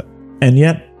private. And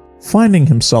yet, finding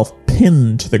himself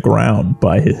pinned to the ground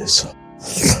by his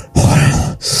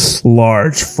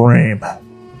large frame,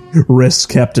 wrists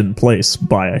kept in place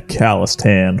by a calloused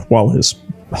hand, while his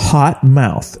hot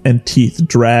mouth and teeth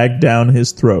dragged down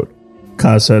his throat,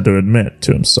 Kaz had to admit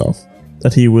to himself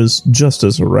that he was just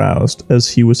as aroused as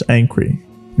he was angry.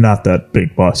 Not that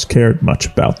Big Boss cared much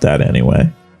about that anyway.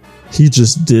 He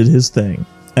just did his thing,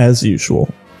 as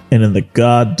usual, and in the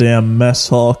goddamn mess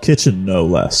hall kitchen no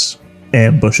less,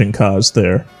 ambushing Kaz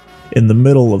there, in the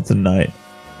middle of the night,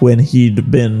 when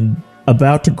he'd been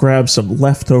about to grab some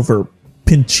leftover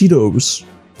pinchitos.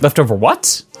 Leftover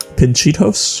what?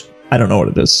 Pinchitos? I don't know what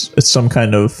it is. It's some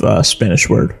kind of Spanish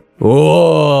word.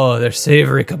 Oh, they're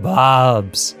savory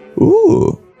kebabs.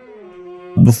 Ooh.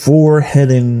 Before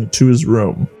heading to his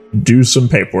room, do some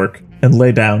paperwork, and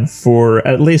lay down for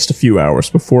at least a few hours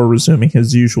before resuming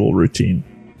his usual routine,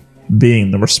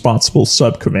 being the responsible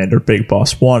sub-commander Big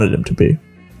Boss wanted him to be.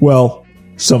 Well,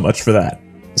 so much for that.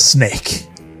 Snake.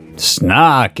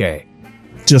 Snake.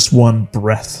 Just one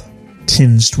breath,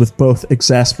 tinged with both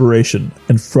exasperation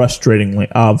and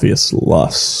frustratingly obvious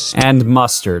lust. And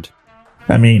mustard.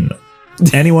 I mean,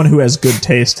 anyone who has good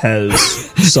taste has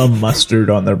some mustard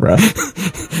on their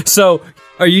breath. So,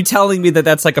 are you telling me that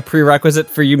that's like a prerequisite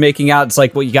for you making out? It's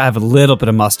like, well, you gotta have a little bit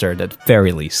of mustard at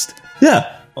very least.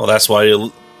 Yeah. Well, that's why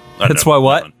you... That's why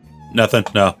what? Nothing.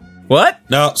 No. What?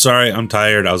 No, sorry. I'm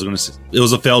tired. I was going to say... It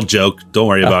was a failed joke. Don't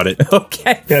worry about it.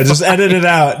 Okay. Yeah, just edit it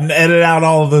out and edit out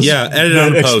all of this. Yeah, edit it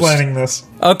out in post. Explaining this.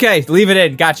 Okay, leave it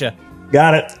in. Gotcha.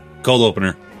 Got it. Cold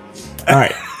opener. All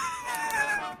right.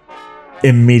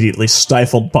 Immediately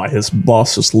stifled by his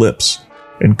boss's lips,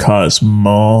 and Kaz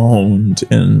moaned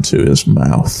into his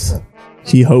mouth.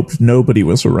 He hoped nobody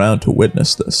was around to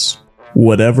witness this.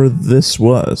 Whatever this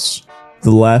was, the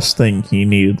last thing he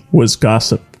needed was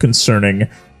gossip concerning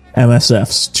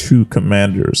MSF's two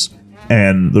commanders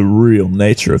and the real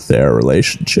nature of their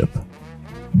relationship.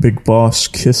 Big Boss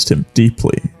kissed him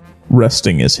deeply,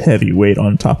 resting his heavy weight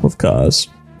on top of Kaz,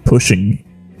 pushing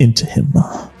into him.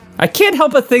 I can't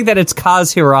help but think that it's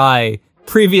Kaz Hirai,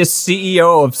 previous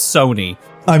CEO of Sony.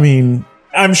 I mean,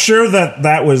 I'm sure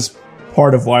that was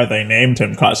part of why they named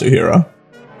him Kazuhira.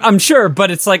 I'm sure,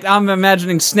 but it's like I'm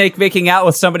imagining Snake making out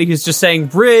with somebody who's just saying,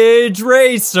 Ridge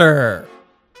Racer.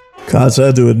 Kaz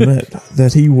had to admit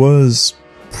that he was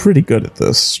pretty good at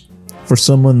this. For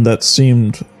someone that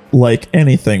seemed like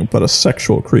anything but a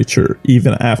sexual creature,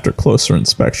 even after closer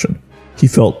inspection, he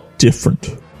felt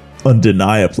different,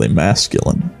 undeniably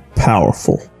masculine,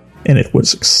 powerful, and it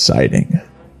was exciting.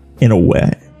 In a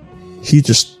way, he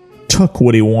just took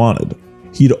what he wanted.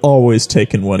 He'd always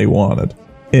taken what he wanted,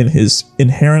 in his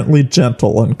inherently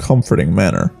gentle and comforting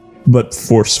manner, but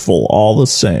forceful all the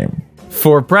same.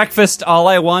 For breakfast, all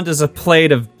I want is a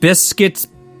plate of biscuits,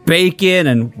 bacon,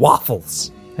 and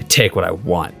waffles. I take what I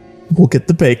want. We'll get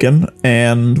the bacon,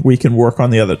 and we can work on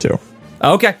the other two.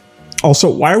 Okay. Also,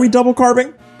 why are we double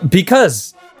carbing?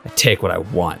 Because I take what I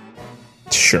want.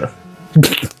 Sure.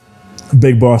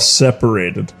 Big Boss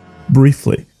separated,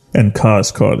 briefly, and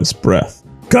Kaz caught his breath.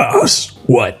 Kaz!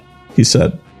 What? He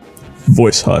said.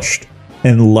 Voice hushed,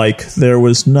 and like there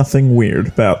was nothing weird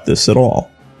about this at all.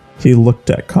 He looked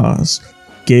at Kaz,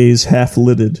 gaze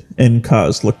half-lidded, and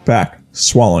Kaz looked back,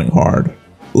 swallowing hard.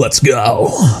 Let's go.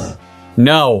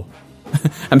 No.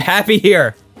 I'm happy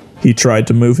here. He tried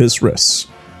to move his wrists,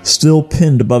 still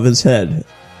pinned above his head,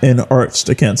 and arched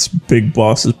against Big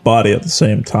Boss's body at the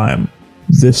same time.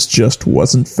 This just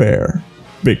wasn't fair.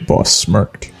 Big Boss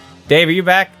smirked. Dave, are you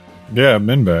back? Yeah, I'm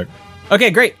in back.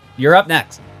 Okay, great. You're up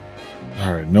next.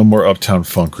 All right, no more Uptown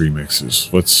Funk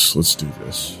remixes. Let's do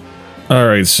this. All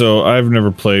right, so I've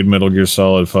never played Metal Gear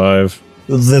Solid 5.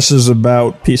 This is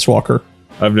about Peace Walker.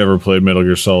 I've never played Metal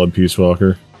Gear Solid Peace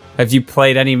Walker. Have you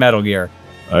played any Metal Gear?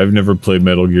 I've never played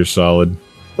Metal Gear Solid.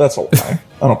 That's a lie.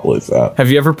 I don't believe that.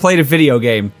 Have you ever played a video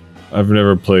game? I've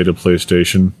never played a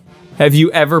PlayStation. Have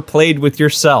you ever played with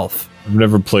yourself? I've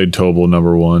never played Tobal No.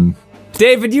 1.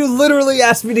 David, you literally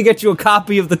asked me to get you a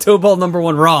copy of the Tobal No.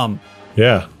 1 ROM.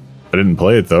 Yeah, I didn't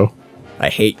play it though. I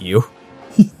hate you.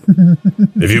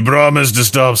 If you promise to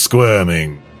stop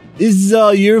squirming. This is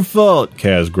all your fault,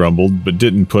 Kaz grumbled, but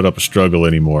didn't put up a struggle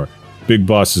anymore. Big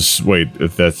Boss is... Wait,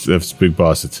 if that's Big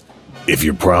Boss, it's... If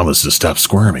you promise to stop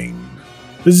squirming.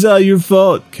 This is all your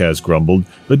fault, Kaz grumbled,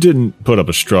 but didn't put up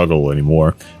a struggle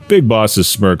anymore. Big Boss's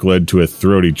smirk led to a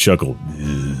throaty chuckle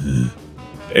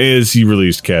as he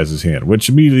released Kaz's hand, which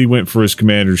immediately went for his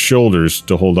commander's shoulders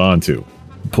to hold on to,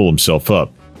 pull himself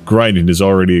up, grinding his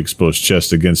already exposed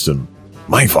chest against him.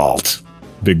 My fault.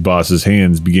 Big Boss's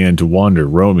hands began to wander,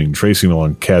 roaming, tracing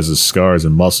along Kaz's scars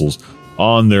and muscles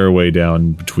on their way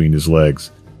down between his legs.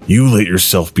 You let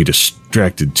yourself be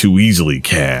distracted too easily,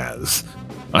 Kaz.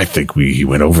 I think we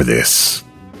went over this.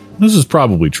 This is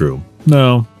probably true.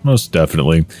 No, most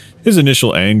definitely. His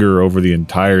initial anger over the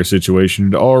entire situation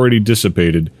had already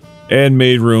dissipated and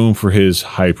made room for his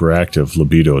hyperactive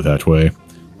libido that way.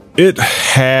 It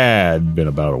had been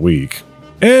about a week,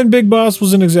 and Big Boss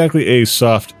wasn't exactly a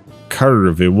soft cutter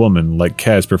of a woman like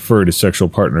Kaz preferred his sexual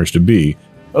partners to be,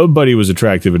 but he was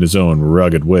attractive in his own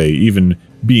rugged way, even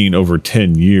being over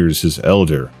 10 years his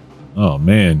elder. Oh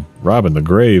man, robbing the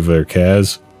grave there,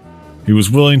 Kaz. He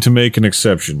was willing to make an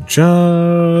exception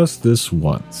just this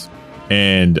once.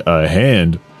 And a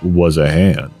hand was a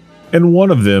hand. And one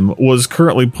of them was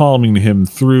currently palming him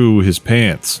through his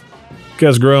pants.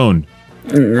 Kaz groaned.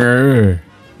 It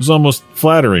was almost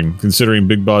flattering, considering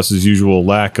Big Boss's usual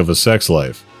lack of a sex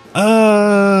life.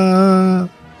 Kaz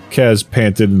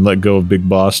panted and let go of Big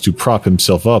Boss to prop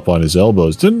himself up on his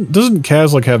elbows. Doesn't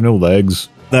Kaz have no legs?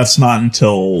 That's not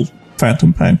until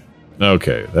Phantom Pain.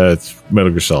 Okay, that's Metal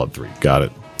Gear Solid 3. Got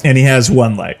it. And he has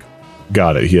one leg.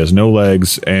 Got it. He has no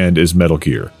legs and is Metal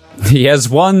Gear. He has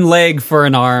one leg for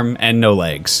an arm and no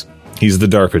legs. He's the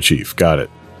DARPA chief. Got it.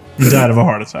 He died of a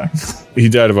heart attack. He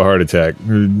died of a heart attack.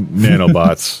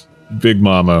 Nanobots. Big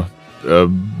Mama.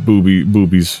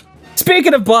 Boobies.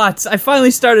 Speaking of bots, I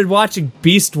finally started watching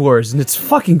Beast Wars, and it's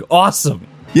fucking awesome.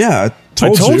 Yeah,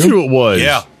 I told you it was.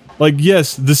 Yeah. Like,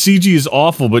 yes, the CG is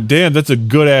awful, but damn, that's a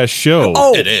good-ass show.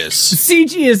 Oh, It is.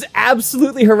 CG is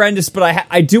absolutely horrendous, but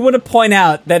I do want to point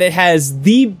out that it has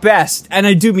the best, and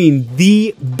I do mean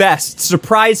the best,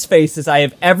 surprise faces I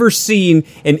have ever seen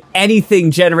in anything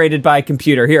generated by a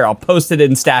computer. Here, I'll post it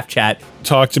in staff chat.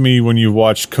 Talk to me when you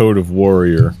watch Code of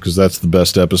Warrior, because that's the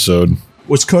best episode.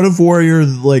 Was Code of Warrior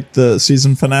like the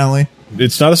season finale?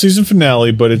 It's not a season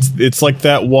finale, but it's like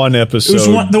that one episode.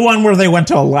 It was the one where they went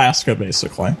to Alaska,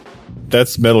 basically.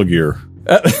 That's Metal Gear.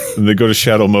 And they go to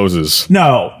Shadow Moses.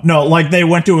 No, like they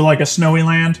went to like a snowy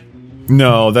land.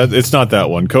 No, it's not that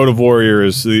one. Code of Warrior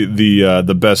is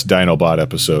the best Dinobot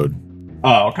episode.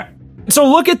 Oh, okay. So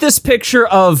look at this picture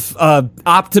of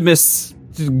Optimus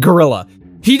Gorilla.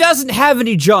 He doesn't have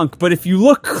any junk, but if you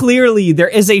look clearly, there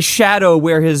is a shadow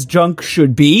where his junk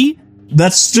should be.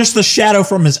 That's just the shadow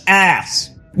from his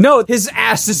ass. No, his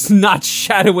ass is not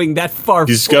shadowing that far.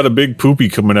 He's got a big poopy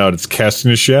coming out. It's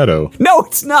casting a shadow. No,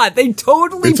 it's not. They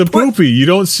totally It's a poopy. You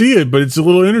don't see it, but it's a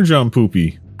little energon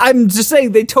poopy. I'm just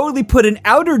saying, they totally put an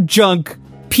outer junk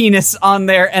penis on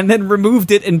there and then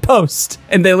removed it in post,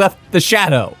 and they left the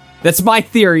shadow. That's my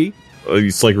theory.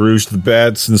 It's like Rouge the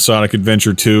Bats in Sonic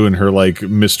Adventure 2 and her, like,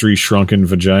 mystery shrunken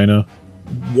vagina.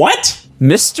 What?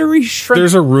 Mystery shrink.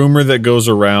 There's a rumor that goes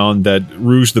around that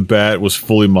Rouge the Bat was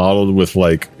fully modeled with,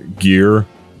 like, gear,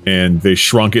 and they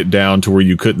shrunk it down to where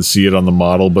you couldn't see it on the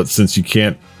model, but since you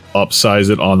can't upsize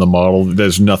it on the model,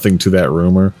 there's nothing to that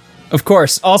rumor. Of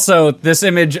course. Also, this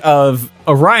image of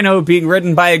a rhino being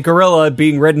ridden by a gorilla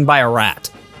being ridden by a rat.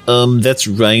 That's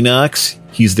Rhinox.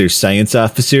 He's their science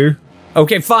officer.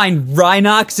 Okay, fine.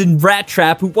 Rhinox and Rat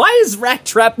Trap. Why is Rat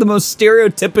Trap the most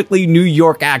stereotypically New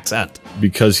York accent?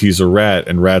 Because he's a rat,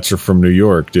 and rats are from New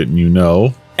York, didn't you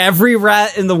know? Every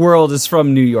rat in the world is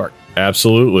from New York.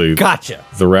 Absolutely. Gotcha.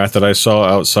 The rat that I saw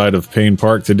outside of Payne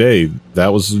Park today,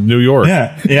 that was New York.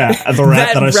 Yeah. The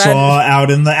rat that I saw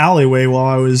out in the alleyway while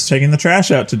I was taking the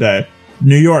trash out today.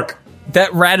 New York.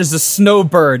 That rat is a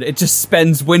snowbird. It just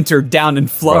spends winter down in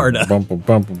Florida.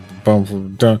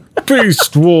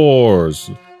 Beast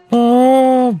Wars.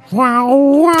 The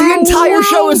entire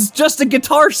show is just a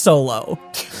guitar solo.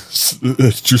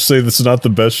 Did you say this is not the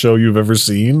best show you've ever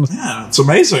seen? Yeah, it's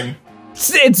amazing.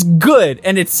 It's good,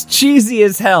 and it's cheesy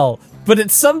as hell. But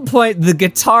at some point, the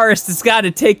guitarist has got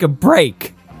to take a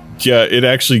break. Yeah, it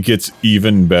actually gets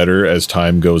even better as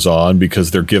time goes on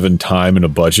because they're given time and a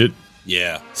budget.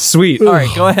 Yeah. Sweet. All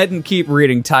right, go ahead and keep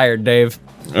reading Tired, Dave.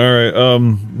 All right,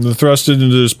 thrust it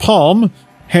into his palm,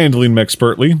 handling him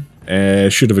expertly.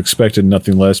 Should have expected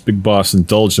nothing less. Big Boss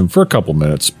indulged him for a couple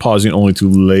minutes, pausing only to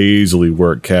lazily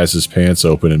work Kaz's pants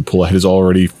open and pull out his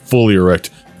already fully erect,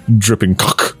 dripping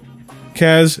cock.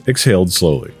 Kaz exhaled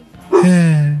slowly.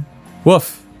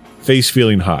 Woof. Face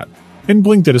feeling hot, and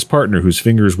blinked at his partner whose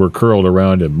fingers were curled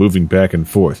around him, moving back and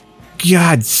forth.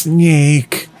 God,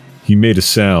 Snake! He made a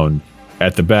sound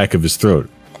at the back of his throat.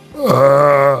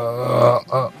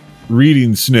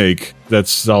 Reading Snake,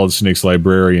 that's Solid Snake's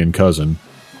librarian cousin.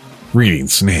 Reading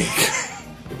Snake.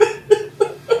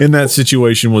 In that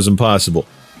situation was impossible.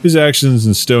 His actions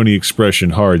and stony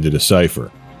expression hard to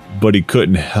decipher. But he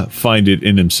couldn't find it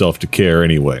in himself to care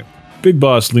anyway. Big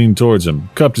Boss leaned towards him,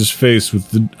 cupped his face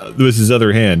with his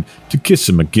other hand to kiss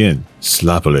him again,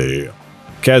 sloppily.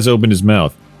 Kaz opened his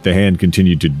mouth. The hand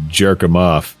continued to jerk him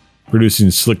off, producing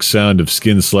a slick sound of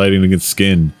skin sliding against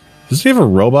skin. Does he have a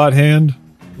robot hand?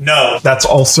 No, that's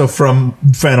also from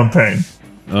Phantom Pain.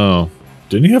 Oh.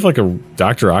 Didn't he have like a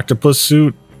Dr. Octopus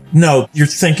suit? No, you're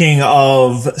thinking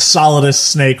of Solidus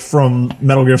Snake from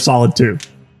Metal Gear Solid 2.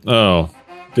 Oh.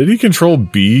 Did he control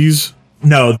bees?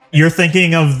 No, you're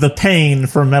thinking of the Pain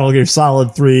from Metal Gear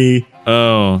Solid 3.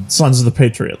 Oh. Sons of the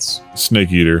Patriots.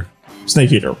 Snake Eater.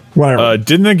 Snake Eater. Whatever.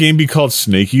 Didn't that game be called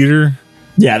Snake Eater?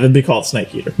 Yeah, that'd be called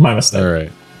Snake Eater. My mistake. All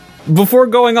right. Before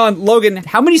going on, Logan,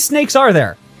 how many snakes are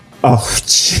there? Oh,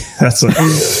 gee, that's a...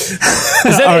 Is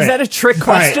that a trick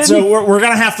question? All right, so we're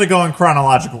going to have to go in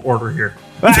chronological order here.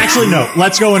 Actually, no.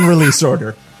 Let's go in release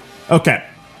order. Okay.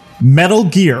 Metal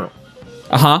Gear.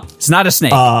 Uh-huh. It's not a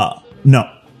snake.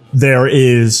 No. There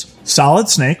is Solid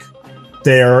Snake.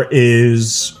 There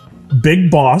is Big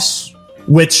Boss,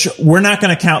 which we're not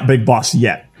going to count Big Boss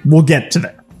yet. We'll get to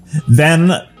that.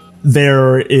 Then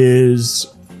there is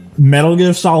Metal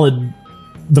Gear Solid,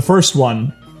 the first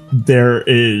one. There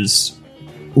is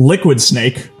Liquid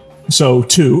Snake, so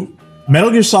 2. Metal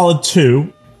Gear Solid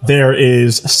 2, there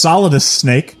is Solidus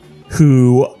Snake,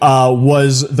 who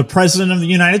was the President of the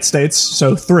United States,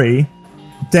 so 3.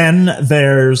 Then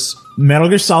there's Metal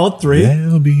Gear Solid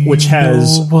 3, which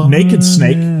has Naked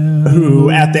Snake, who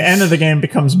at the end of the game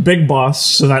becomes Big Boss,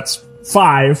 so that's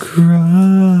 5.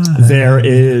 There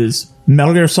is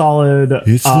Metal Gear Solid.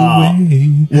 It's the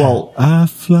way I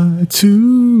fly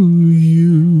to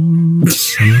you.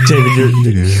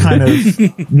 David, you're kind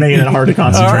of making it hard to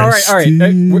concentrate. All right.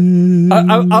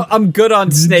 I'm good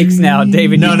on snakes now,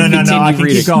 David. No. I can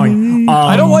keep going.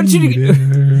 I don't want you to.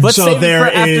 Let's so save there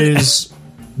it for after. is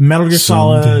Metal Gear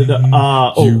Solid.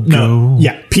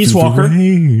 Yeah, Peace Walker.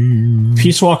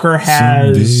 Peace Walker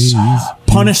has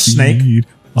Punish Snake.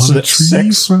 So that's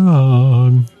 6.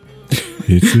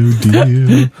 It's a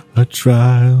deal, a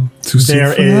trial.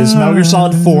 There is Metal Gear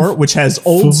Solid 4, which has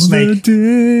Old Snake,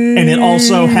 and it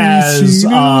also has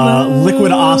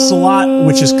Liquid Ocelot,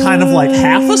 which is kind of like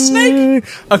half a snake.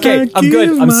 Okay, I'm good.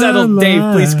 I'm settled. Dave,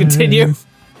 please continue.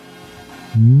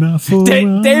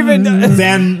 David.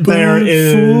 Then there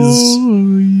is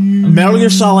Metal Gear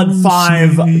Solid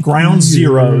 5 Ground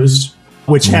Zeroes,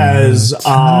 which has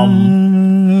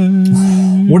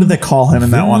what did they call him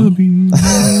in that one?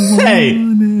 Hey,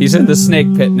 he's in the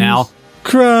snake pit now.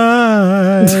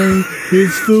 Cry,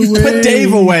 it's the way. Put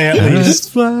Dave away at least.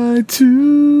 Fly to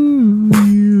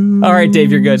you. All right,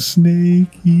 Dave, you're good. Snake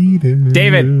eater.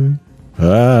 David.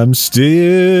 I'm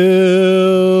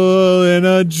still in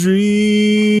a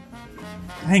dream.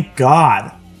 Thank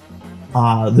God.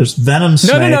 There's Venom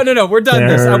Snake. No. We're done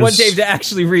this. I want Dave to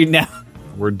actually read now.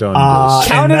 We're done.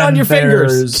 Count it and on then your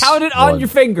fingers. there's- Count it on your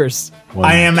fingers.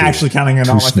 I am actually counting it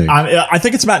on. snake. I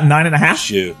think it's about 9.5.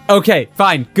 Shoot. Okay,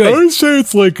 fine, I good. would say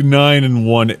it's like 9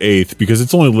 1/8 because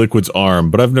it's only Liquid's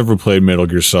arm, but I've never played Metal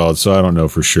Gear Solid, so I don't know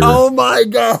for sure. Oh my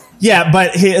god. Yeah,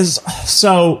 but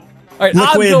All right,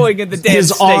 I'm going in the damn his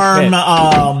snake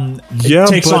arm Yeah,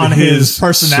 takes but on his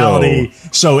personality,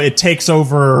 so it takes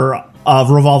over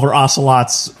Revolver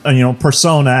Ocelot's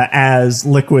persona as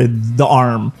Liquid the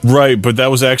arm. Right, but that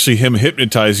was actually him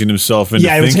hypnotizing himself into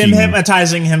Yeah, it was him thinking,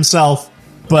 hypnotizing himself,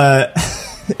 but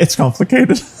it's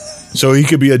complicated. so he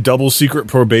could be a double secret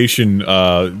probation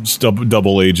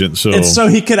double agent. So It's so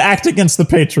he could act against the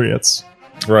Patriots.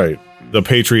 right. The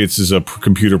Patriots is a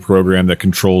computer program that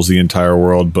controls the entire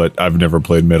world, but I've never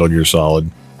played Metal Gear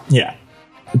Solid. Yeah.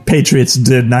 The Patriots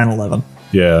did 9/11.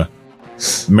 Yeah.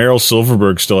 Meryl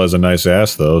Silverberg still has a nice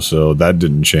ass, though, so that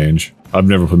didn't change. I've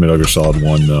never played Metal Gear Solid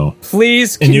 1, though.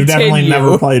 Please And continue. you've definitely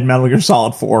never played Metal Gear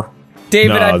Solid 4.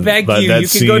 David, No, I beg but you. that You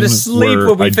can go to scene sleep where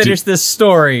when we I finish did- this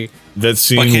story. That But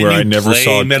scene can where you I never play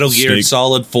saw Metal Gear Snake.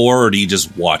 Solid 4, or do you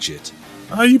just watch it?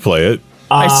 Oh, you play it.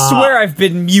 I swear I've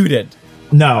been muted.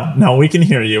 No, we can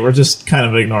hear you. We're just kind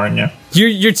of ignoring you.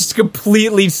 You're just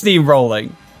completely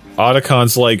steamrolling.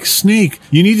 Otacon's like, Snake,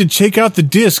 you need to check out the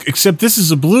disc, except this is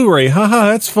a Blu-ray. Haha,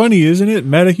 that's funny, isn't it?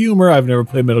 Meta humor. I've never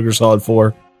played Metal Gear Solid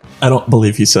 4. I don't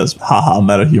believe he says, haha,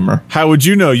 meta humor. How would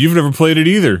you know? You've never played it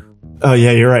either. Oh,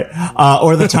 yeah, you're right.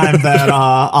 Or the time that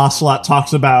Ocelot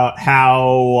talks about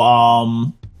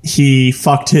how he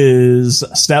fucked his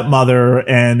stepmother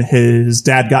and his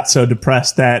dad got so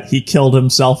depressed that he killed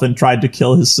himself and tried to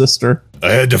kill his sister.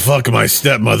 I had to fuck my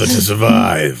stepmother to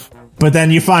survive. But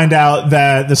then you find out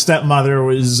that the stepmother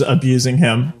was abusing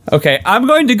him. Okay, I'm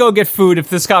going to go get food if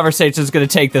this conversation is going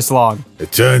to take this long.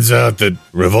 It turns out that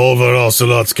Revolver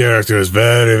Ocelot's character is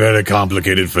very, very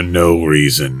complicated for no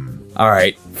reason. All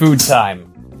right, food time.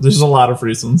 There's a lot of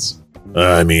reasons.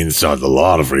 I mean, it's not a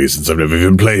lot of reasons. I've never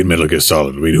even played Metal Gear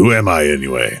Solid. I mean, who am I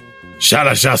anyway?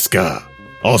 Sharashaska,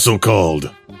 also called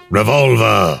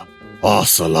Revolver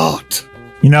Ocelot.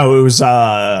 You know, it was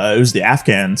the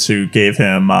Afghans who gave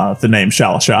him the name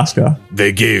Shalashaska.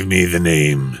 They gave me the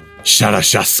name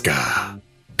Sharashaska,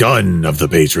 Gun of the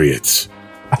Patriots.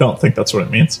 I don't think that's what it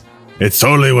means. It's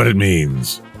totally what it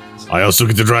means. I also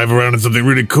get to drive around in something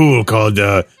really cool called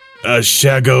a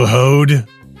Shago Hode. Yeah,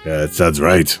 that sounds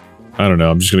right. I don't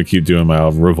know. I'm just going to keep doing my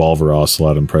Revolver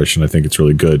Ocelot impression. I think it's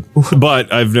really good.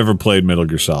 But I've never played Metal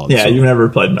Gear Solid. Yeah, so- you've never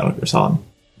played Metal Gear Solid.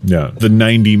 Yeah, the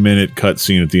 90-minute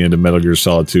cutscene at the end of Metal Gear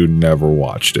Solid 2, never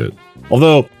watched it.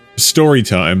 Although, story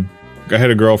time, I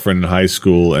had a girlfriend in high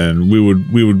school, and we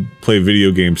would play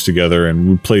video games together, and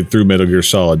we played through Metal Gear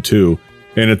Solid 2.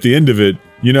 And at the end of it,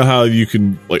 you know how you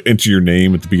can like enter your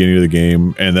name at the beginning of the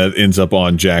game, and that ends up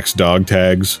on Jack's dog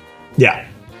tags? Yeah.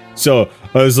 So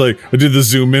I was like, I did the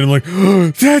zoom in, I'm like,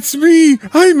 oh, that's me!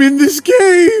 I'm in this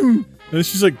game! And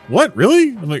she's like, what, really?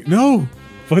 I'm like, no,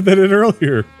 put that in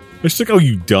earlier. And she's like, oh,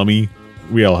 you dummy.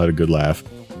 We all had a good laugh.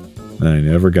 And I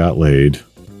never got laid.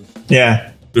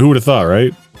 Yeah. Who would have thought,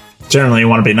 right? Generally, you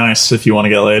want to be nice if you want to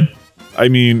get laid. I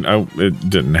mean, it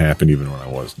didn't happen even when I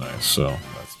was nice, so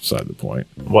that's beside the point.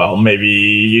 Well, maybe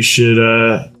you should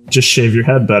just shave your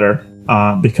head better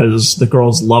because the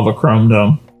girls love a chrome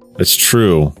dome. It's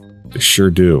true. They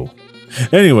sure do.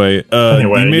 Anyway,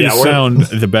 he made a sound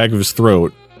at the back of his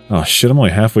throat. Oh shit, I'm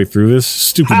only halfway through this.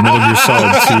 Stupid Metal Gear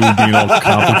Solid 2 being all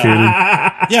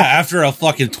complicated. Yeah, after a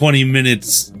fucking 20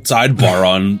 minutes sidebar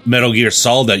on Metal Gear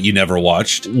Solid that you never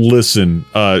watched. Listen,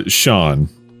 Sean,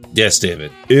 Yes,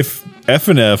 David. if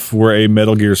FNF were a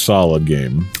Metal Gear Solid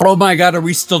game, Oh my god, are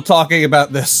we still talking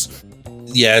about this?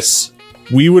 Yes.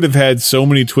 we would have had so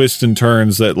many twists and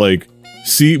turns that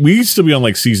we'd still be on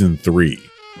like season 3.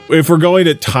 If we're going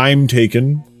at time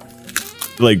taken,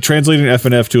 like translating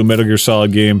FNF to a Metal Gear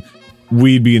Solid game,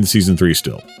 we'd be in season 3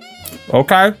 still.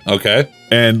 Okay. Okay.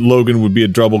 And Logan would be a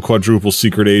double, quadruple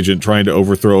secret agent trying to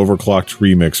overthrow Overclocked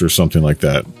Remix or something like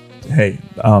that. Hey,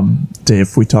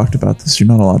 Dave, we talked about this. You're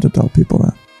not allowed to tell people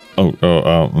that.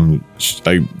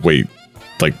 Wait.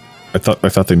 Like, I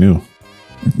thought they knew.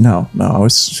 No, I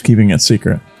was keeping it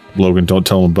secret. Logan, don't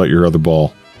tell them about your other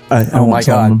ball. I won't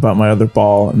tell them about my other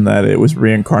ball and that it was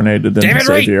reincarnated in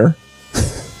Xavier.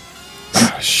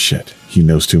 Shit. He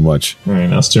knows too much. He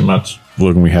knows too much.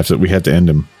 Logan, we have to end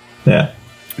him. Yeah.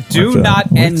 Do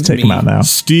not end take me. him out now.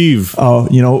 Steve. Oh,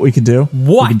 you know what we could do?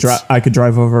 What? I could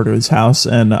drive over to his house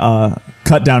and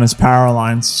cut down his power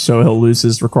lines so he'll lose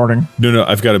his recording. No,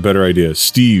 I've got a better idea.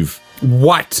 Steve.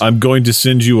 What? I'm going to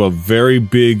send you a very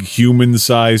big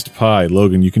human-sized pie.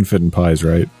 Logan, you can fit in pies,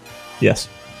 right? Yes.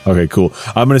 Okay, cool.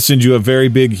 I'm going to send you a very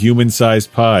big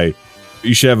human-sized pie.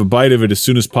 You should have a bite of it as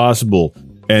soon as possible.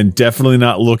 And definitely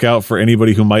not look out for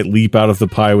anybody who might leap out of the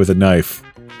pie with a knife.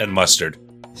 And mustard.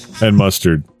 And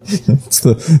mustard. It's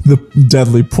the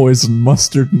deadly poison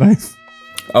mustard knife.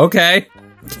 Okay.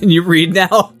 Can you read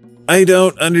now? I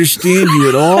don't understand you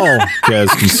at all, Kaz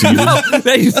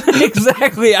conceded.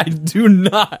 Exactly, I do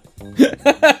not.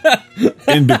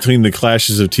 In between the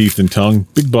clashes of teeth and tongue,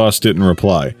 Big Boss didn't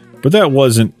reply. But that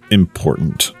wasn't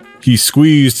important. He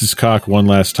squeezed his cock one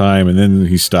last time and then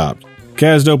he stopped.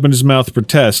 Kaz opened his mouth to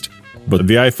protest, but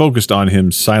the eye focused on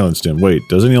him silenced him. Wait,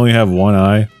 doesn't he only have one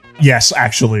eye? Yes,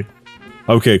 actually.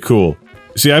 Okay, cool.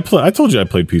 See, I told you I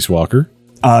played Peace Walker.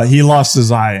 He lost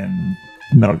his eye in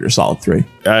Metal Gear Solid 3.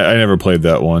 I never played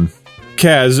that one.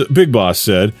 Kaz, Big Boss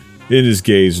said, and his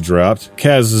gaze dropped.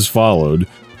 Kaz followed,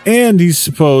 and he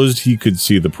supposed he could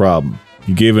see the problem.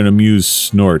 He gave an amused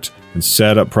snort and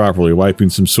sat up properly, wiping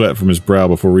some sweat from his brow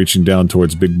before reaching down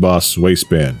towards Big Boss's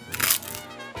waistband.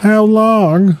 How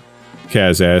long?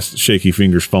 Kaz asked, shaky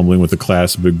fingers fumbling with the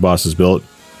clasp Big Boss's belt.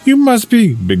 You must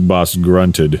be, Big Boss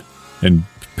grunted, and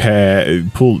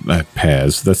pulled,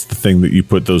 Paz, that's the thing that you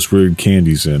put those weird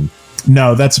candies in.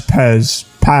 No, that's Pez.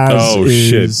 Paz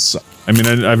is... Shit. I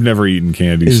mean, I've never eaten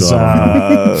candy, is, so I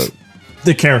don't know.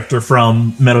 The character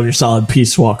from Metal Gear Solid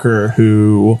Peace Walker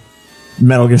who...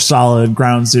 Metal Gear Solid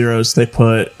Ground Zeroes, they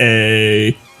put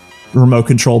a remote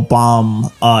control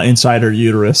bomb inside her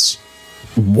uterus.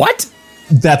 What?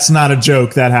 That's not a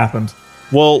joke. That happened.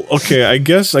 Well, okay, I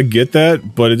guess I get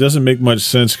that, but it doesn't make much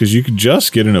sense because you could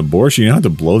just get an abortion. You don't have to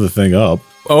blow the thing up.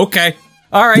 Okay.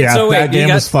 All right, Yeah, so wait, that game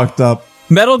was fucked up.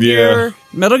 Metal Gear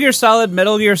Solid,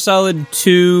 Metal Gear Solid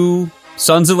 2,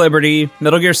 Sons of Liberty,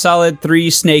 Metal Gear Solid 3,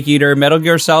 Snake Eater, Metal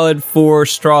Gear Solid 4,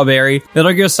 Strawberry,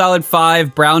 Metal Gear Solid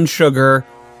 5, Brown Sugar,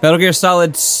 Metal Gear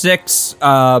Solid 6,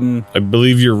 I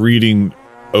believe you're reading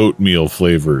oatmeal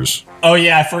flavors. Oh,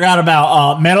 yeah, I forgot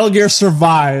about Metal Gear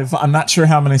Survive. I'm not sure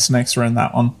how many snakes were in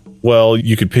that one. Well,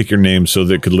 you could pick your name so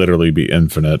that it could literally be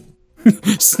infinite.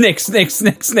 Snake. I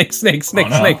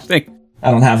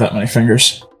don't have that many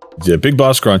fingers. Yeah, Big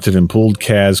Boss grunted and pulled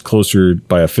Kaz closer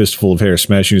by a fistful of hair,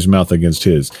 smashing his mouth against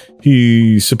his.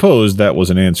 He supposed that was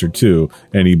an answer, too,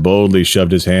 and he boldly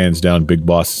shoved his hands down Big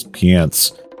Boss's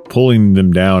pants, pulling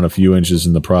them down a few inches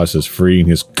in the process, freeing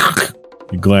his cock.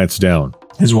 He glanced down.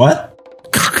 His what?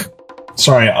 Cock.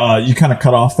 Sorry, you kind of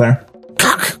cut off there.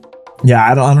 Cock. Yeah,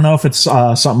 I don't know if it's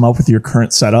something up with your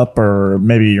current setup or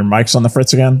maybe your mic's on the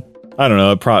fritz again. I don't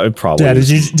know. It probably. Yeah,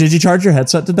 is. did you charge your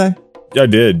headset today? I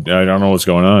did. I don't know what's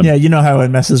going on. Yeah, you know how it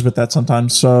messes with that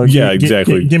sometimes. So yeah,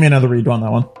 exactly. Give me another read on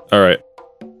that one. All right.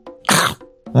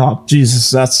 Oh, Jesus,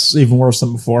 that's even worse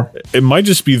than before. It might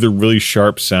just be the really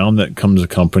sharp sound that comes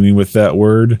accompanying with that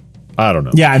word. I don't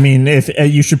know. Yeah, I mean, if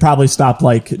you should probably stop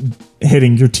like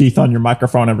hitting your teeth on your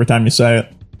microphone every time you say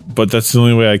it. But that's the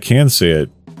only way I can say it.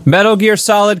 Metal Gear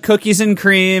Solid Cookies and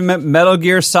Cream, Metal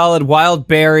Gear Solid Wild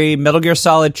Berry, Metal Gear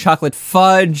Solid Chocolate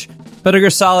Fudge, Metal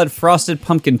Gear Solid Frosted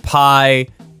Pumpkin Pie,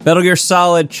 Metal Gear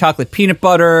Solid Chocolate Peanut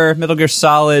Butter, Metal Gear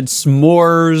Solid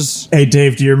S'mores. Hey,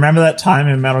 Dave, do you remember that time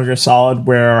in Metal Gear Solid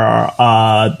where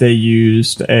they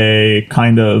used a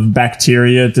kind of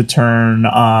bacteria to turn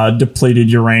depleted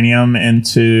uranium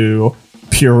into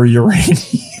pure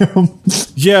uranium?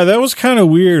 Yeah, that was kind of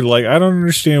weird. Like, I don't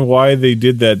understand why they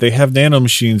did that. They have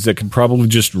nanomachines that can probably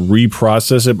just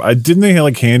reprocess it. Didn't they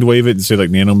like hand wave it and say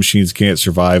like nanomachines can't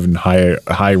survive in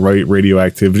high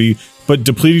radioactivity? But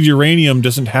depleted uranium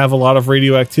doesn't have a lot of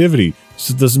radioactivity,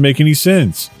 so it doesn't make any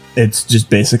sense. It's just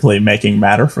basically making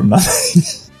matter from nothing.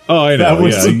 Oh, I know. That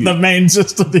was the main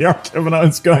gist of the argument I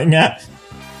was going at.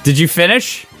 Did you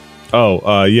finish?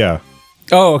 Oh, yeah.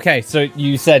 Oh, okay. So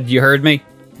you said you heard me?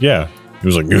 Yeah. He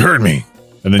was like, you heard me.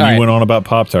 And then All you right. went on about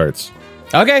Pop-Tarts.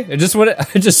 Okay. I just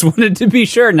wanted to be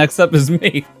sure. Next up is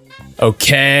me.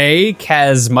 Okay,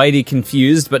 Kaz, mighty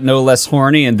confused, but no less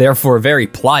horny and therefore very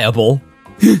pliable,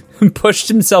 pushed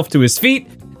himself to his feet.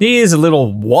 He is a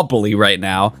little wobbly right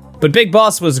now, but Big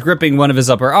Boss was gripping one of his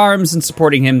upper arms and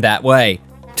supporting him that way.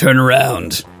 Turn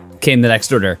around, came the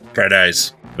next order. Bright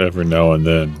eyes. Every now and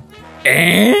then.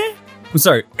 I'm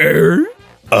sorry,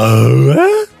 Dun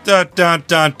dun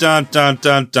dun dun dun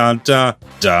dun dun dun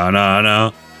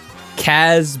dun.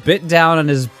 Kaz bit down on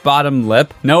his bottom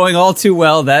lip, knowing all too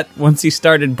well that once he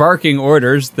started barking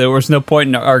orders, there was no point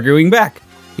in arguing back.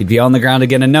 He'd be on the ground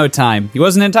again in no time. He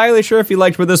wasn't entirely sure if he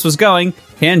liked where this was going.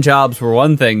 Hand jobs were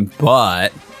one thing,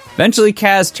 but eventually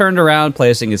Kaz turned around,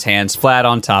 placing his hands flat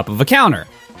on top of a counter.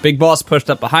 Big Boss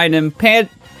pushed up behind him, patting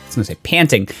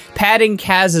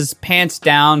Kaz's pants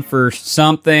down for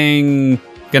something.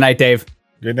 Good night, Dave.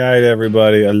 Good night,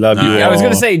 everybody. I love you all. I was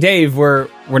gonna say, Dave, we're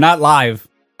not live.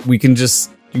 You can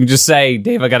just say,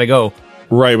 Dave, I gotta go.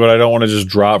 Right, but I don't want to just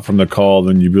drop from the call.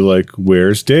 Then you'd be like,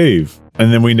 "Where's Dave?"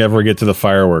 And then we never get to the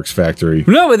fireworks factory.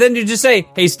 No, but then you just say,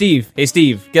 Hey, Steve,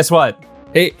 guess what?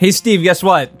 Hey, Steve, guess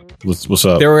what? What's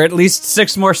up? There were at least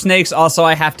 6 more snakes. Also,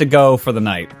 I have to go for the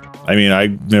night. I mean, I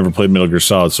never played Metal Gear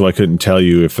Solid, so I couldn't tell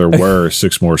you if there were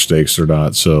 6 more steaks or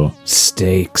not. So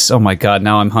steaks. Oh my god,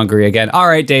 now I'm hungry again. All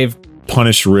right, Dave.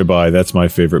 Punished Ribeye. That's my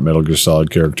favorite Metal Gear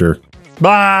Solid character.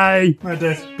 Bye. Bye,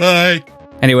 Dave. Bye.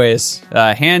 Anyways,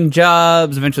 hand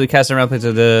jobs. Eventually, Kaz around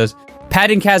places the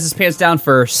patting Kaz's pants down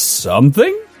for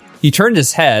something. He turned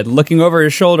his head, looking over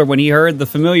his shoulder when he heard the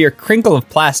familiar crinkle of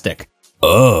plastic.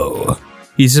 Oh.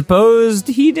 He supposed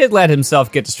he did let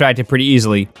himself get distracted pretty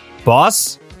easily.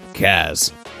 Boss?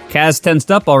 Kaz. Kaz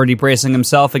tensed up, already bracing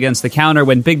himself against the counter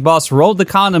when Big Boss rolled the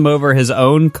condom over his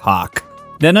own cock,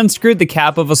 then unscrewed the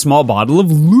cap of a small bottle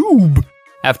of lube.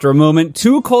 After a moment,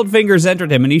 2 cold fingers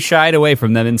entered him and he shied away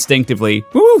from them instinctively.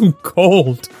 Ooh,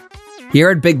 cold. He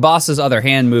heard Big Boss's other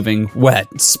hand moving,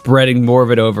 wet, spreading more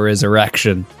of it over his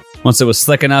erection. Once it was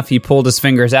slick enough, he pulled his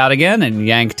fingers out again and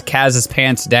yanked Kaz's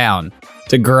pants down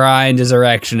to grind his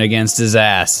erection against his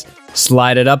ass,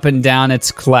 slide it up and down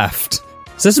its cleft.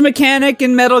 Is this a mechanic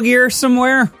in Metal Gear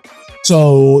somewhere?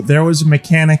 So there was a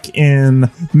mechanic in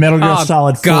Metal Gear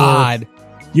Solid 4. God.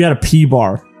 You had a P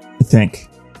bar, I think.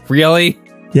 Really?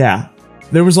 Yeah.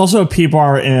 There was also a P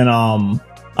bar in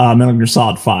Metal Gear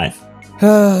Solid 5.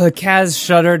 Kaz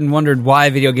shuddered and wondered why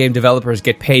video game developers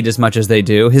get paid as much as they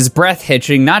do, his breath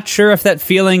hitching, not sure if that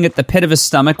feeling at the pit of his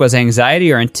stomach was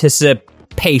anxiety or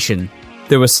anticipation.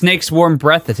 There was Snake's warm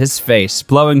breath at his face,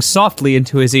 blowing softly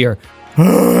into his ear.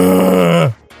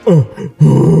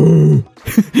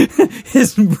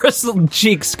 His bristled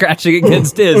cheek scratching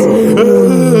against his.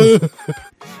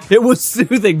 It was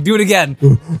soothing. Do it again.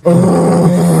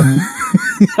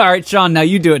 All right, Sean, now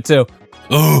you do it too.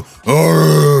 All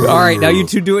right, now you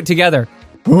two do it together.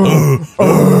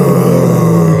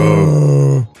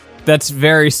 That's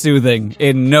very soothing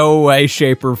in no way,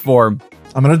 shape, or form.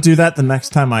 I'm going to do that the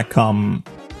next time I come.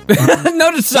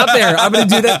 No, just stop there. I'm going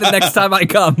to do that the next time I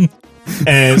come.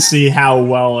 And see how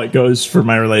well it goes for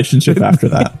my relationship after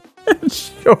that.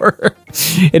 Sure.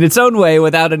 In its own way,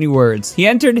 without any words. He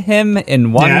entered him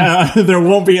in one... Yeah, there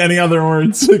won't be any other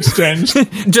words exchanged.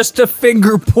 Just a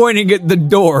finger pointing at the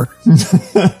door.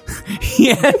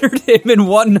 He entered him in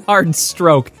one hard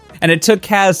stroke, and it took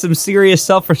Kaz some serious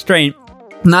self-restraint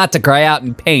not to cry out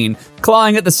in pain,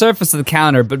 clawing at the surface of the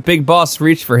counter, but Big Boss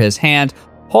reached for his hand,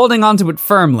 holding onto it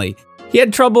firmly. He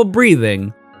had trouble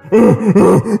breathing.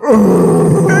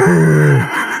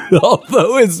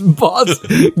 Although his boss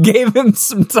gave him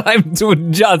some time to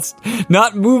adjust,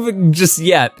 not moving just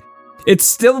yet. It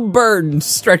still burned,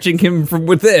 stretching him from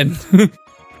within.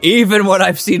 Even when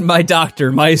I've seen my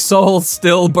doctor, my soul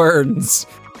still burns.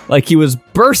 Like he was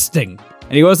bursting,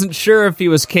 and he wasn't sure if he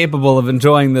was capable of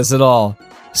enjoying this at all.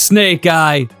 Snake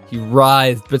Eye, he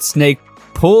writhed, but Snake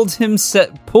pulled him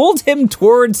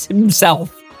towards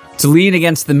himself to lean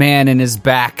against the man in his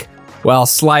back, while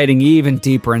sliding even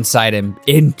deeper inside him,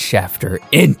 inch after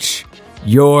inch.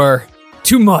 You're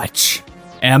too much.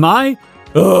 Am I?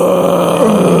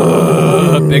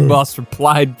 Big Boss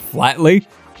replied flatly.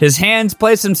 His hands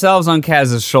placed themselves on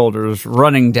Kaz's shoulders,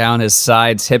 running down his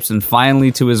sides, hips, and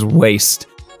finally to his waist,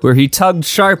 where he tugged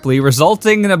sharply,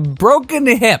 resulting in a broken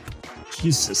hip.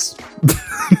 Jesus.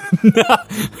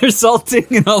 Resulting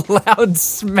in a loud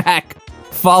smack,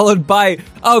 followed by,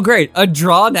 oh great, a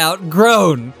drawn-out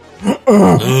groan.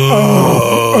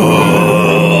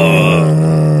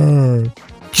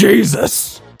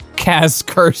 Jesus! Kaz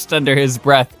cursed under his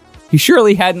breath. He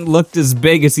surely hadn't looked as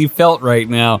big as he felt right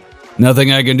now.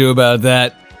 Nothing I can do about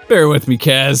that. Bear with me,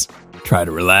 Kaz. Try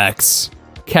to relax.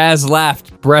 Kaz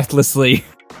laughed breathlessly,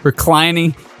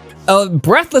 reclining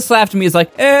Breathless laugh to me is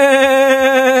like,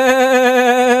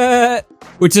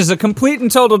 which is a complete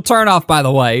and total turnoff, by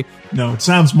the way. No, it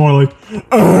sounds more like...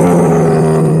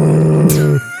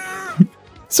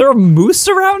 Is there a moose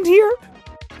around here?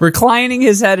 Reclining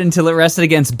his head until it rested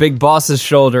against Big Boss's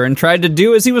shoulder and tried to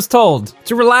do as he was told,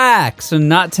 to relax and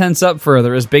not tense up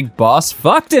further as Big Boss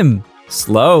fucked him,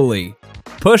 slowly,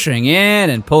 pushing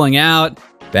in and pulling out,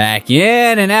 back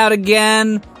in and out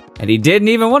again, and he didn't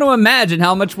even want to imagine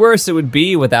how much worse it would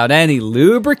be without any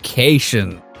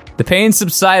lubrication. The pain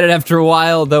subsided after a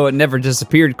while, though it never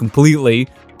disappeared completely,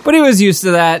 but he was used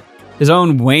to that. His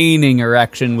own waning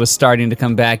erection was starting to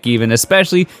come back even,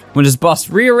 especially when his boss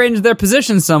rearranged their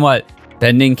positions somewhat,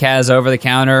 bending Kaz over the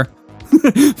counter,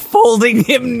 folding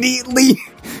him neatly.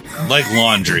 Like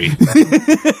laundry.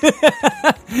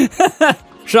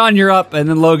 Sean, you're up, and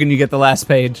then Logan, you get the last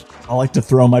page. I like to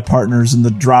throw my partners in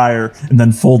the dryer and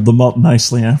then fold them up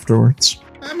nicely afterwards.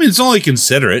 I mean, it's only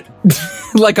considerate.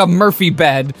 Like a Murphy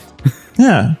bed.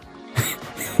 Yeah.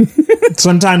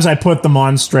 Sometimes I put them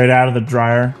on straight out of the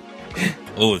dryer.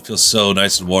 Oh, it feels so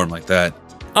nice and warm like that.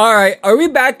 All right, are we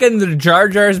back in the Jar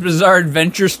Jar's Bizarre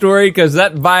Adventure story? Because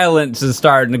that violence is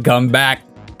starting to come back.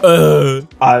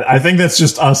 I think that's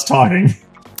just us talking.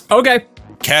 Okay.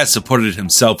 Kaz supported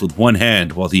himself with one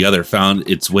hand while the other found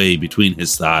its way between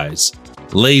his thighs,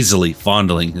 lazily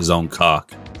fondling his own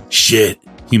cock. Shit,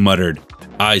 he muttered,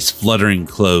 eyes fluttering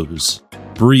close,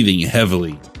 breathing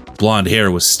heavily. Blonde hair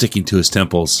was sticking to his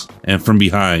temples, and from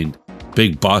behind,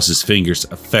 Big Boss's fingers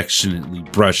affectionately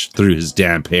brushed through his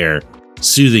damp hair,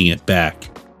 soothing it back.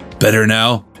 Better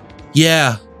now?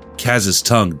 Yeah. Kaz's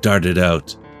tongue darted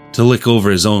out, to lick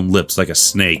over his own lips like a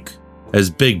snake,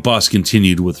 as Big Boss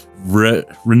continued with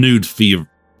renewed fever.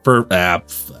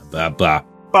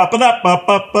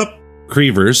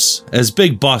 Creevers, as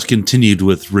Big Boss continued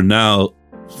with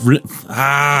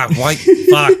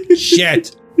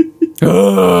shit.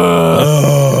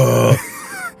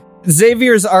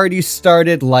 Xavier's already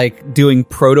started, like, doing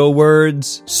proto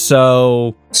words,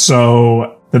 so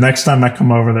the next time I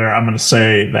come over there, I'm going to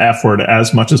say the F word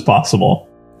as much as possible.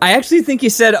 I actually think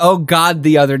you said, oh God,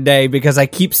 the other day, because I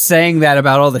keep saying that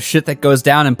about all the shit that goes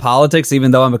down in politics, even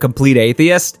though I'm a complete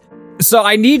atheist. So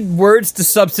I need words to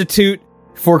substitute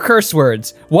for curse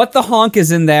words. What the honk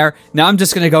is in there. Now I'm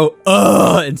just going to go,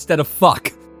 instead of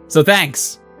fuck. So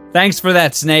thanks. Thanks for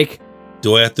that, Snake.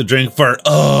 Do I have to drink for,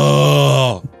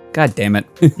 God damn it.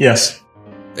 Yes.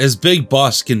 As Big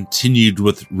Boss continued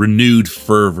with renewed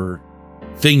fervor,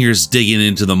 fingers digging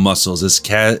into the muscles in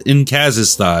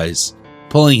Kaz's thighs,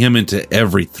 pulling him into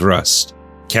every thrust.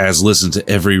 Kaz listened to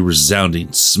every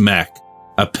resounding smack,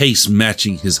 a pace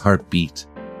matching his heartbeat,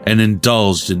 and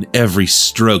indulged in every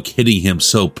stroke hitting him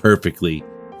so perfectly,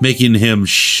 making him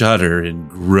shudder and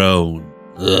groan.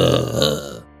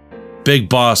 Ugh. Big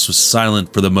Boss was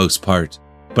silent for the most part,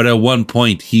 but at one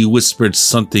point he whispered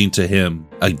something to him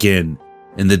again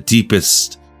in the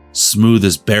deepest,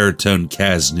 smoothest baritone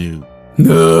Kaz knew.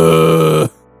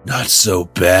 Not so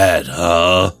bad,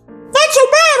 huh? Not so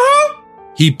bad, huh?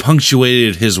 He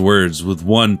punctuated his words with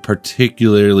one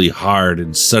particularly hard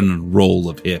and sudden roll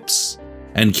of hips,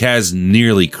 and Kaz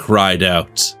nearly cried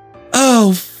out.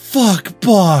 Oh, fuck,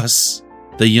 boss!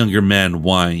 The younger man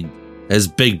whined, as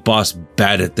Big Boss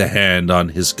batted the hand on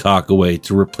his cock away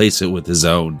to replace it with his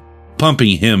own,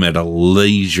 pumping him at a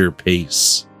leisure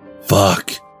pace.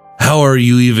 Fuck, how are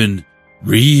you even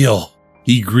real?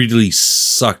 He greedily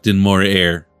sucked in more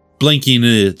air, blinking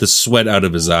the sweat out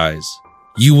of his eyes.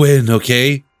 You win,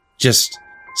 okay? Just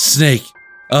Snake.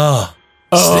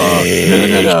 Snake.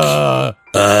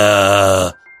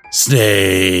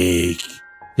 Snake.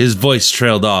 His voice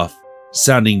trailed off,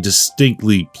 sounding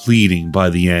distinctly pleading by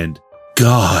the end.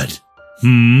 God.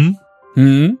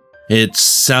 It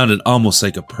sounded almost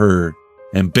like a purr,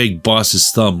 and Big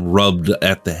Boss's thumb rubbed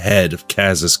at the head of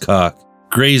Kaz's cock,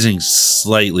 grazing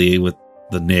slightly with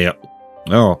the nail.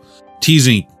 Oh,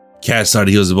 teasing. Kaz thought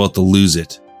he was about to lose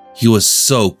it. He was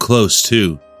so close,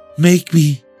 too. Make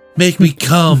me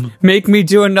come. Make me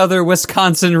do another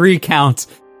Wisconsin recount.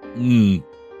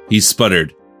 He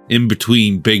sputtered, in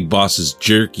between Big Boss's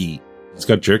jerky. He's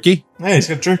got jerky? Hey, he's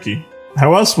got jerky.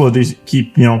 How else would he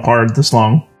keep, hard this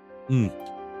long?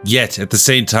 Yet, at the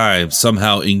same time,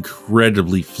 somehow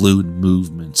incredibly fluid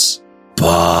movements.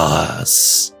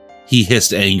 Boss. He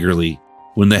hissed angrily,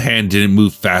 when the hand didn't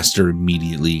move faster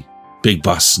immediately. Big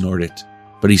Boss snorted,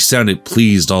 but he sounded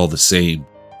pleased all the same.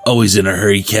 Always in a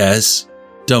hurry, Kaz.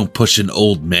 Don't push an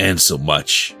old man so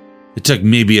much. It took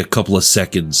maybe a couple of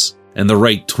seconds, and the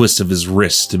right twist of his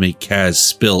wrist to make Kaz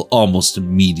spill almost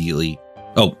immediately.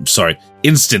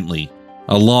 Instantly.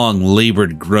 a long,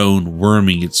 labored groan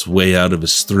worming its way out of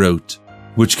his throat,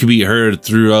 which could be heard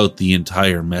throughout the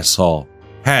entire mess hall,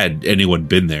 had anyone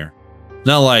been there.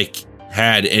 Not like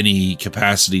had any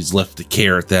capacities left to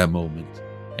care at that moment,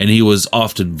 and he was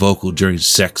often vocal during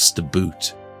sex to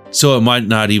boot, so it might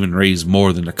not even raise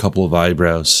more than a couple of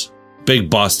eyebrows. Big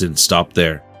Boss didn't stop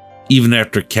there. Even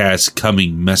after Kaz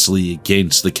coming messily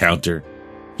against the counter,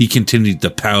 he continued to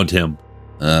pound him,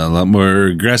 a lot more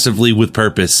aggressively with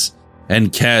purpose,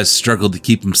 and Kaz struggled to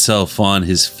keep himself on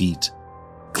his feet,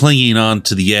 clinging on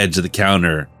to the edge of the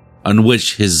counter, on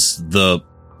which the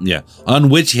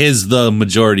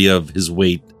majority of his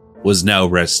weight was now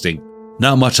resting.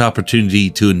 Not much opportunity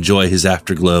to enjoy his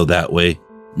afterglow that way.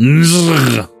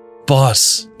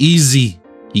 Boss, easy,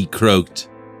 he croaked.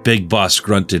 Big Boss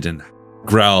grunted and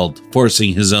growled,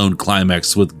 forcing his own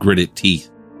climax with gritted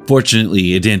teeth.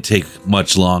 Fortunately, it didn't take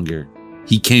much longer.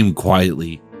 He came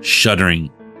quietly, shuddering,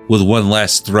 with one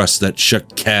last thrust that shook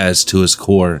Kaz to his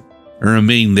core, and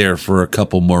remained there for a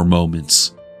couple more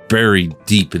moments, buried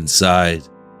deep inside.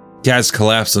 Kaz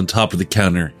collapsed on top of the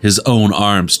counter, his own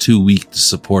arms too weak to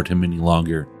support him any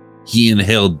longer. He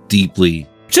inhaled deeply.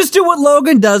 Just do what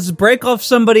Logan does, break off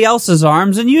somebody else's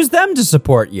arms and use them to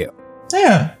support you.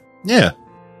 Yeah.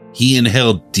 He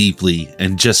inhaled deeply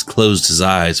and just closed his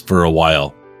eyes for a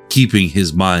while, keeping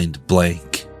his mind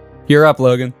blank. You're up,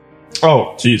 Logan.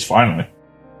 Oh, geez, finally.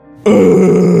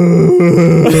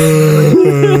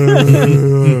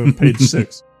 Page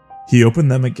 6. He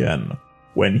opened them again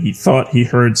when he thought he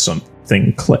heard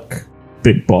something click.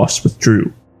 Big Boss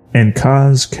withdrew, and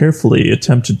Kaz carefully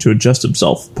attempted to adjust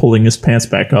himself, pulling his pants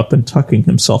back up and tucking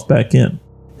himself back in.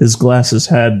 His glasses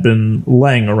had been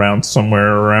laying around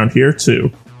somewhere around here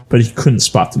too, but he couldn't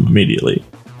spot them immediately.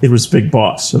 It was Big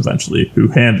Boss, eventually, who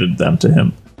handed them to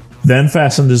him, then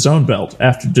fastened his own belt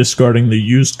after discarding the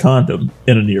used condom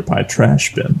in a nearby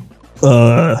trash bin.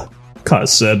 Kaz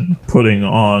said, putting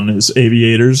on his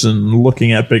aviators and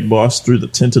looking at Big Boss through the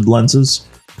tinted lenses,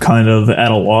 kind of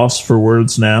at a loss for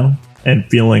words now, and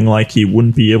feeling like he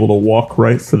wouldn't be able to walk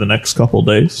right for the next couple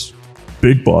days.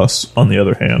 Big Boss, on the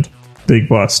other hand, Big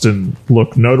Boss didn't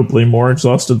look notably more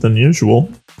exhausted than usual.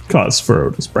 Kaz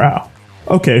furrowed his brow.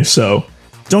 Okay, so,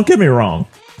 don't get me wrong,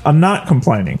 I'm not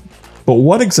complaining, but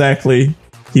what exactly?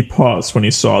 He paused when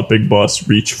he saw Big Boss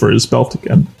reach for his belt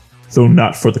again, though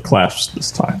not for the clasps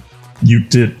this time. You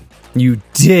did.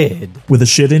 With a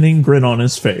shit-eating grin on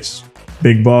his face,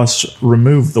 Big Boss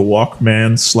removed the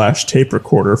Walkman/tape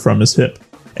recorder from his hip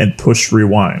and pushed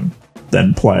rewind,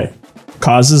 then play.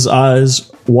 Kaz's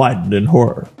eyes widened in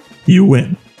horror. You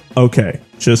win. Okay,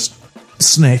 just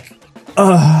Snake.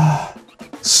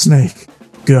 Snake.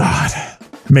 God.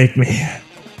 Make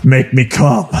me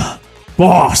come.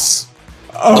 Boss.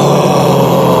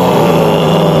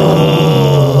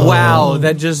 Wow,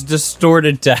 that just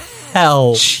distorted to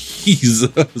hell.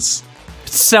 Jesus. It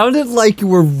sounded like you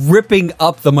were ripping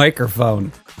up the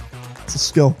microphone. It's a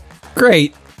skill.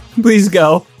 Great. Please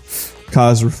go.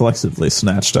 Kaz reflexively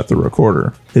snatched at the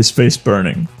recorder, his face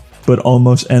burning, but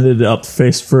almost ended up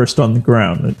face first on the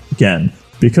ground again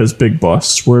because Big Boss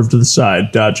swerved to the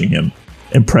side, dodging him,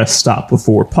 and pressed stop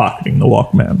before pocketing the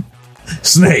Walkman.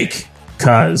 Snake!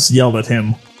 Kaz yelled at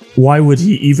him. Why would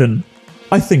he even...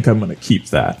 I think I'm gonna keep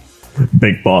that.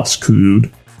 Big Boss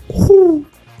cooed.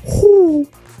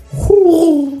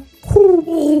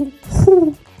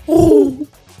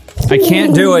 I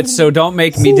can't do it, so don't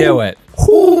make me do it.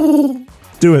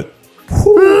 Do it.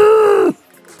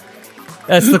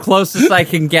 That's the closest I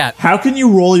can get. How can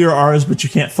you roll your R's but you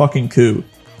can't fucking coo?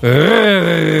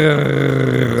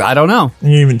 I don't know.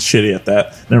 You're even shitty at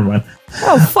that. Never mind.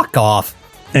 Oh, fuck off.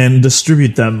 And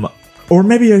distribute them. Or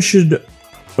maybe I should...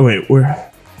 Oh, wait,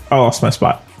 where... I lost my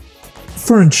spot.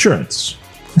 For insurance.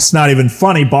 It's not even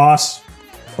funny, boss.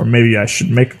 Or maybe I should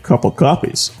make a couple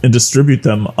copies and distribute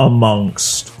them among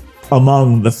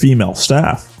the female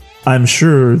staff. I'm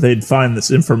sure they'd find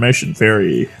this information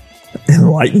very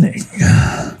enlightening.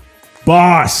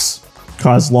 Boss!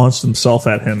 Kaz launched himself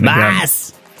at him again.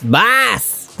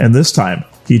 Boss! And this time,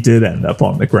 he did end up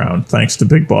on the ground, thanks to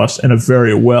Big Boss and a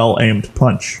very well-aimed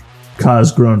punch.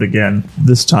 Kaz groaned again,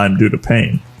 this time due to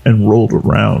pain, and rolled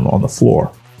around on the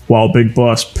floor, while Big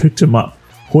Boss picked him up,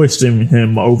 hoisting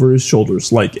him over his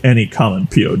shoulders like any common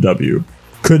POW.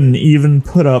 Couldn't even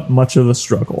put up much of a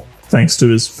struggle, thanks to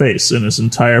his face and his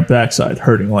entire backside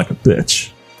hurting like a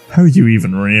bitch. How are you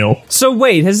even real? So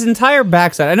wait, his entire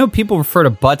backside, I know people refer to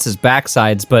butts as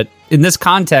backsides, but in this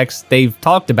context, they've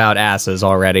talked about asses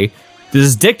already. Does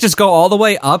his dick just go all the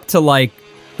way up to, like,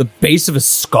 the base of his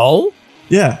skull?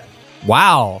 Yeah.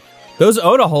 Wow. Those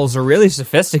Oda holes are really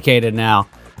sophisticated now.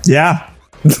 Yeah.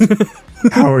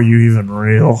 How are you even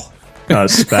real?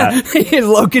 Spat.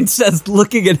 Logan says,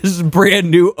 looking at his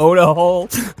brand new Ona hole.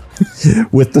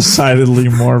 With decidedly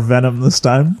more venom this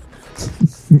time.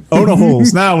 Ona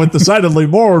holes now with decidedly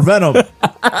more venom.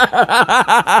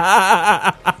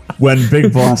 When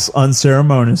Big Boss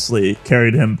unceremoniously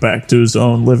carried him back to his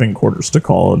own living quarters to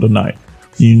call it a night.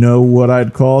 You know what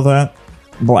I'd call that?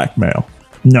 Blackmail.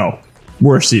 No,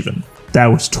 worse even. That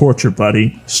was torture,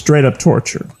 buddy. Straight up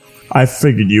torture. I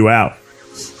figured you out.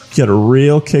 Get a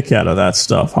real kick out of that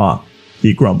stuff, huh?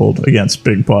 He grumbled against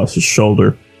Big Boss's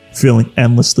shoulder, feeling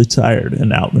endlessly tired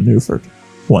and outmaneuvered.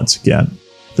 Once again,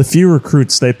 the few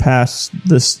recruits they passed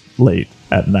this late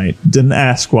at night didn't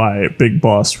ask why Big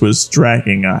Boss was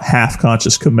dragging a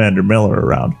half-conscious Commander Miller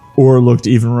around, or looked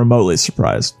even remotely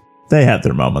surprised. They had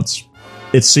their moments.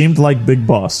 It seemed like Big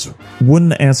Boss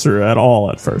wouldn't answer at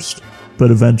all at first,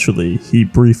 but eventually he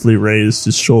briefly raised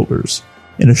his shoulders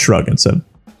in a shrug and said,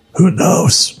 "Who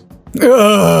knows?"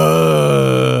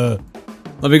 Let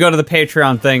me go to the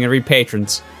Patreon thing and read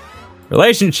patrons.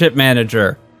 Relationship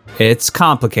manager. It's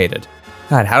complicated.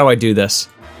 God, how do I do this?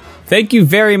 Thank you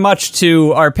very much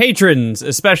to our patrons,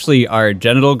 especially our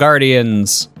genital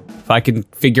guardians. If I can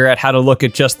figure out how to look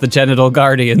at just the genital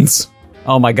guardians.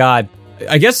 Oh my god.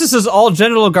 I guess this is all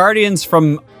genital guardians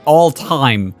from all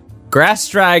time. Grass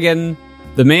Dragon,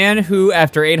 the man who,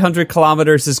 after 800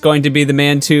 kilometers, is going to be the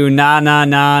man to na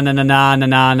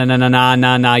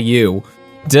you.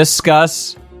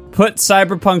 Discuss. Put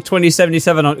Cyberpunk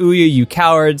 2077 on Ouya, you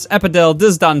cowards. Epidel,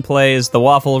 Dizdon Plays, The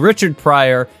Waffle, Richard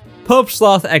Pryor, Pope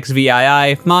Sloth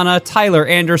XVII, Mana, Tyler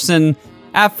Anderson,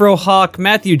 Afro Hawk,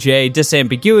 Matthew J,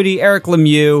 Disambiguity, Eric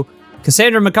Lemieux,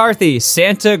 Cassandra McCarthy,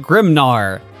 Santa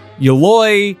Grimnar,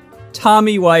 Eloy,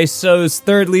 Tommy Wiseau's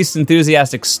third least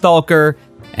enthusiastic stalker,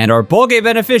 and our Bolgay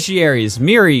beneficiaries,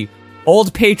 Miri,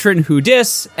 Old Patron Who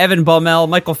Dis, Evan Baumel,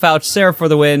 Michael Fouch, Sarah for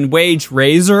the Win, Wage,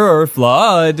 Razor or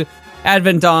Flood,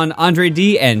 Advent Dawn, Andre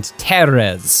D, and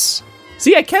Teres.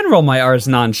 See, I can roll my R's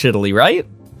non-shittily, right?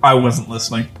 I wasn't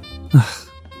listening.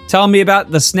 Tell me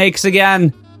about the snakes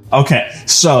again. Okay,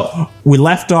 so we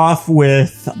left off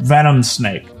with Venom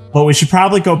Snake, but we should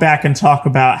probably go back and talk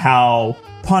about how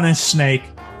Punish Snake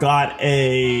got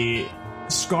a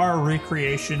scar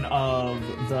recreation of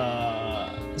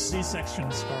the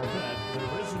C-section scar bed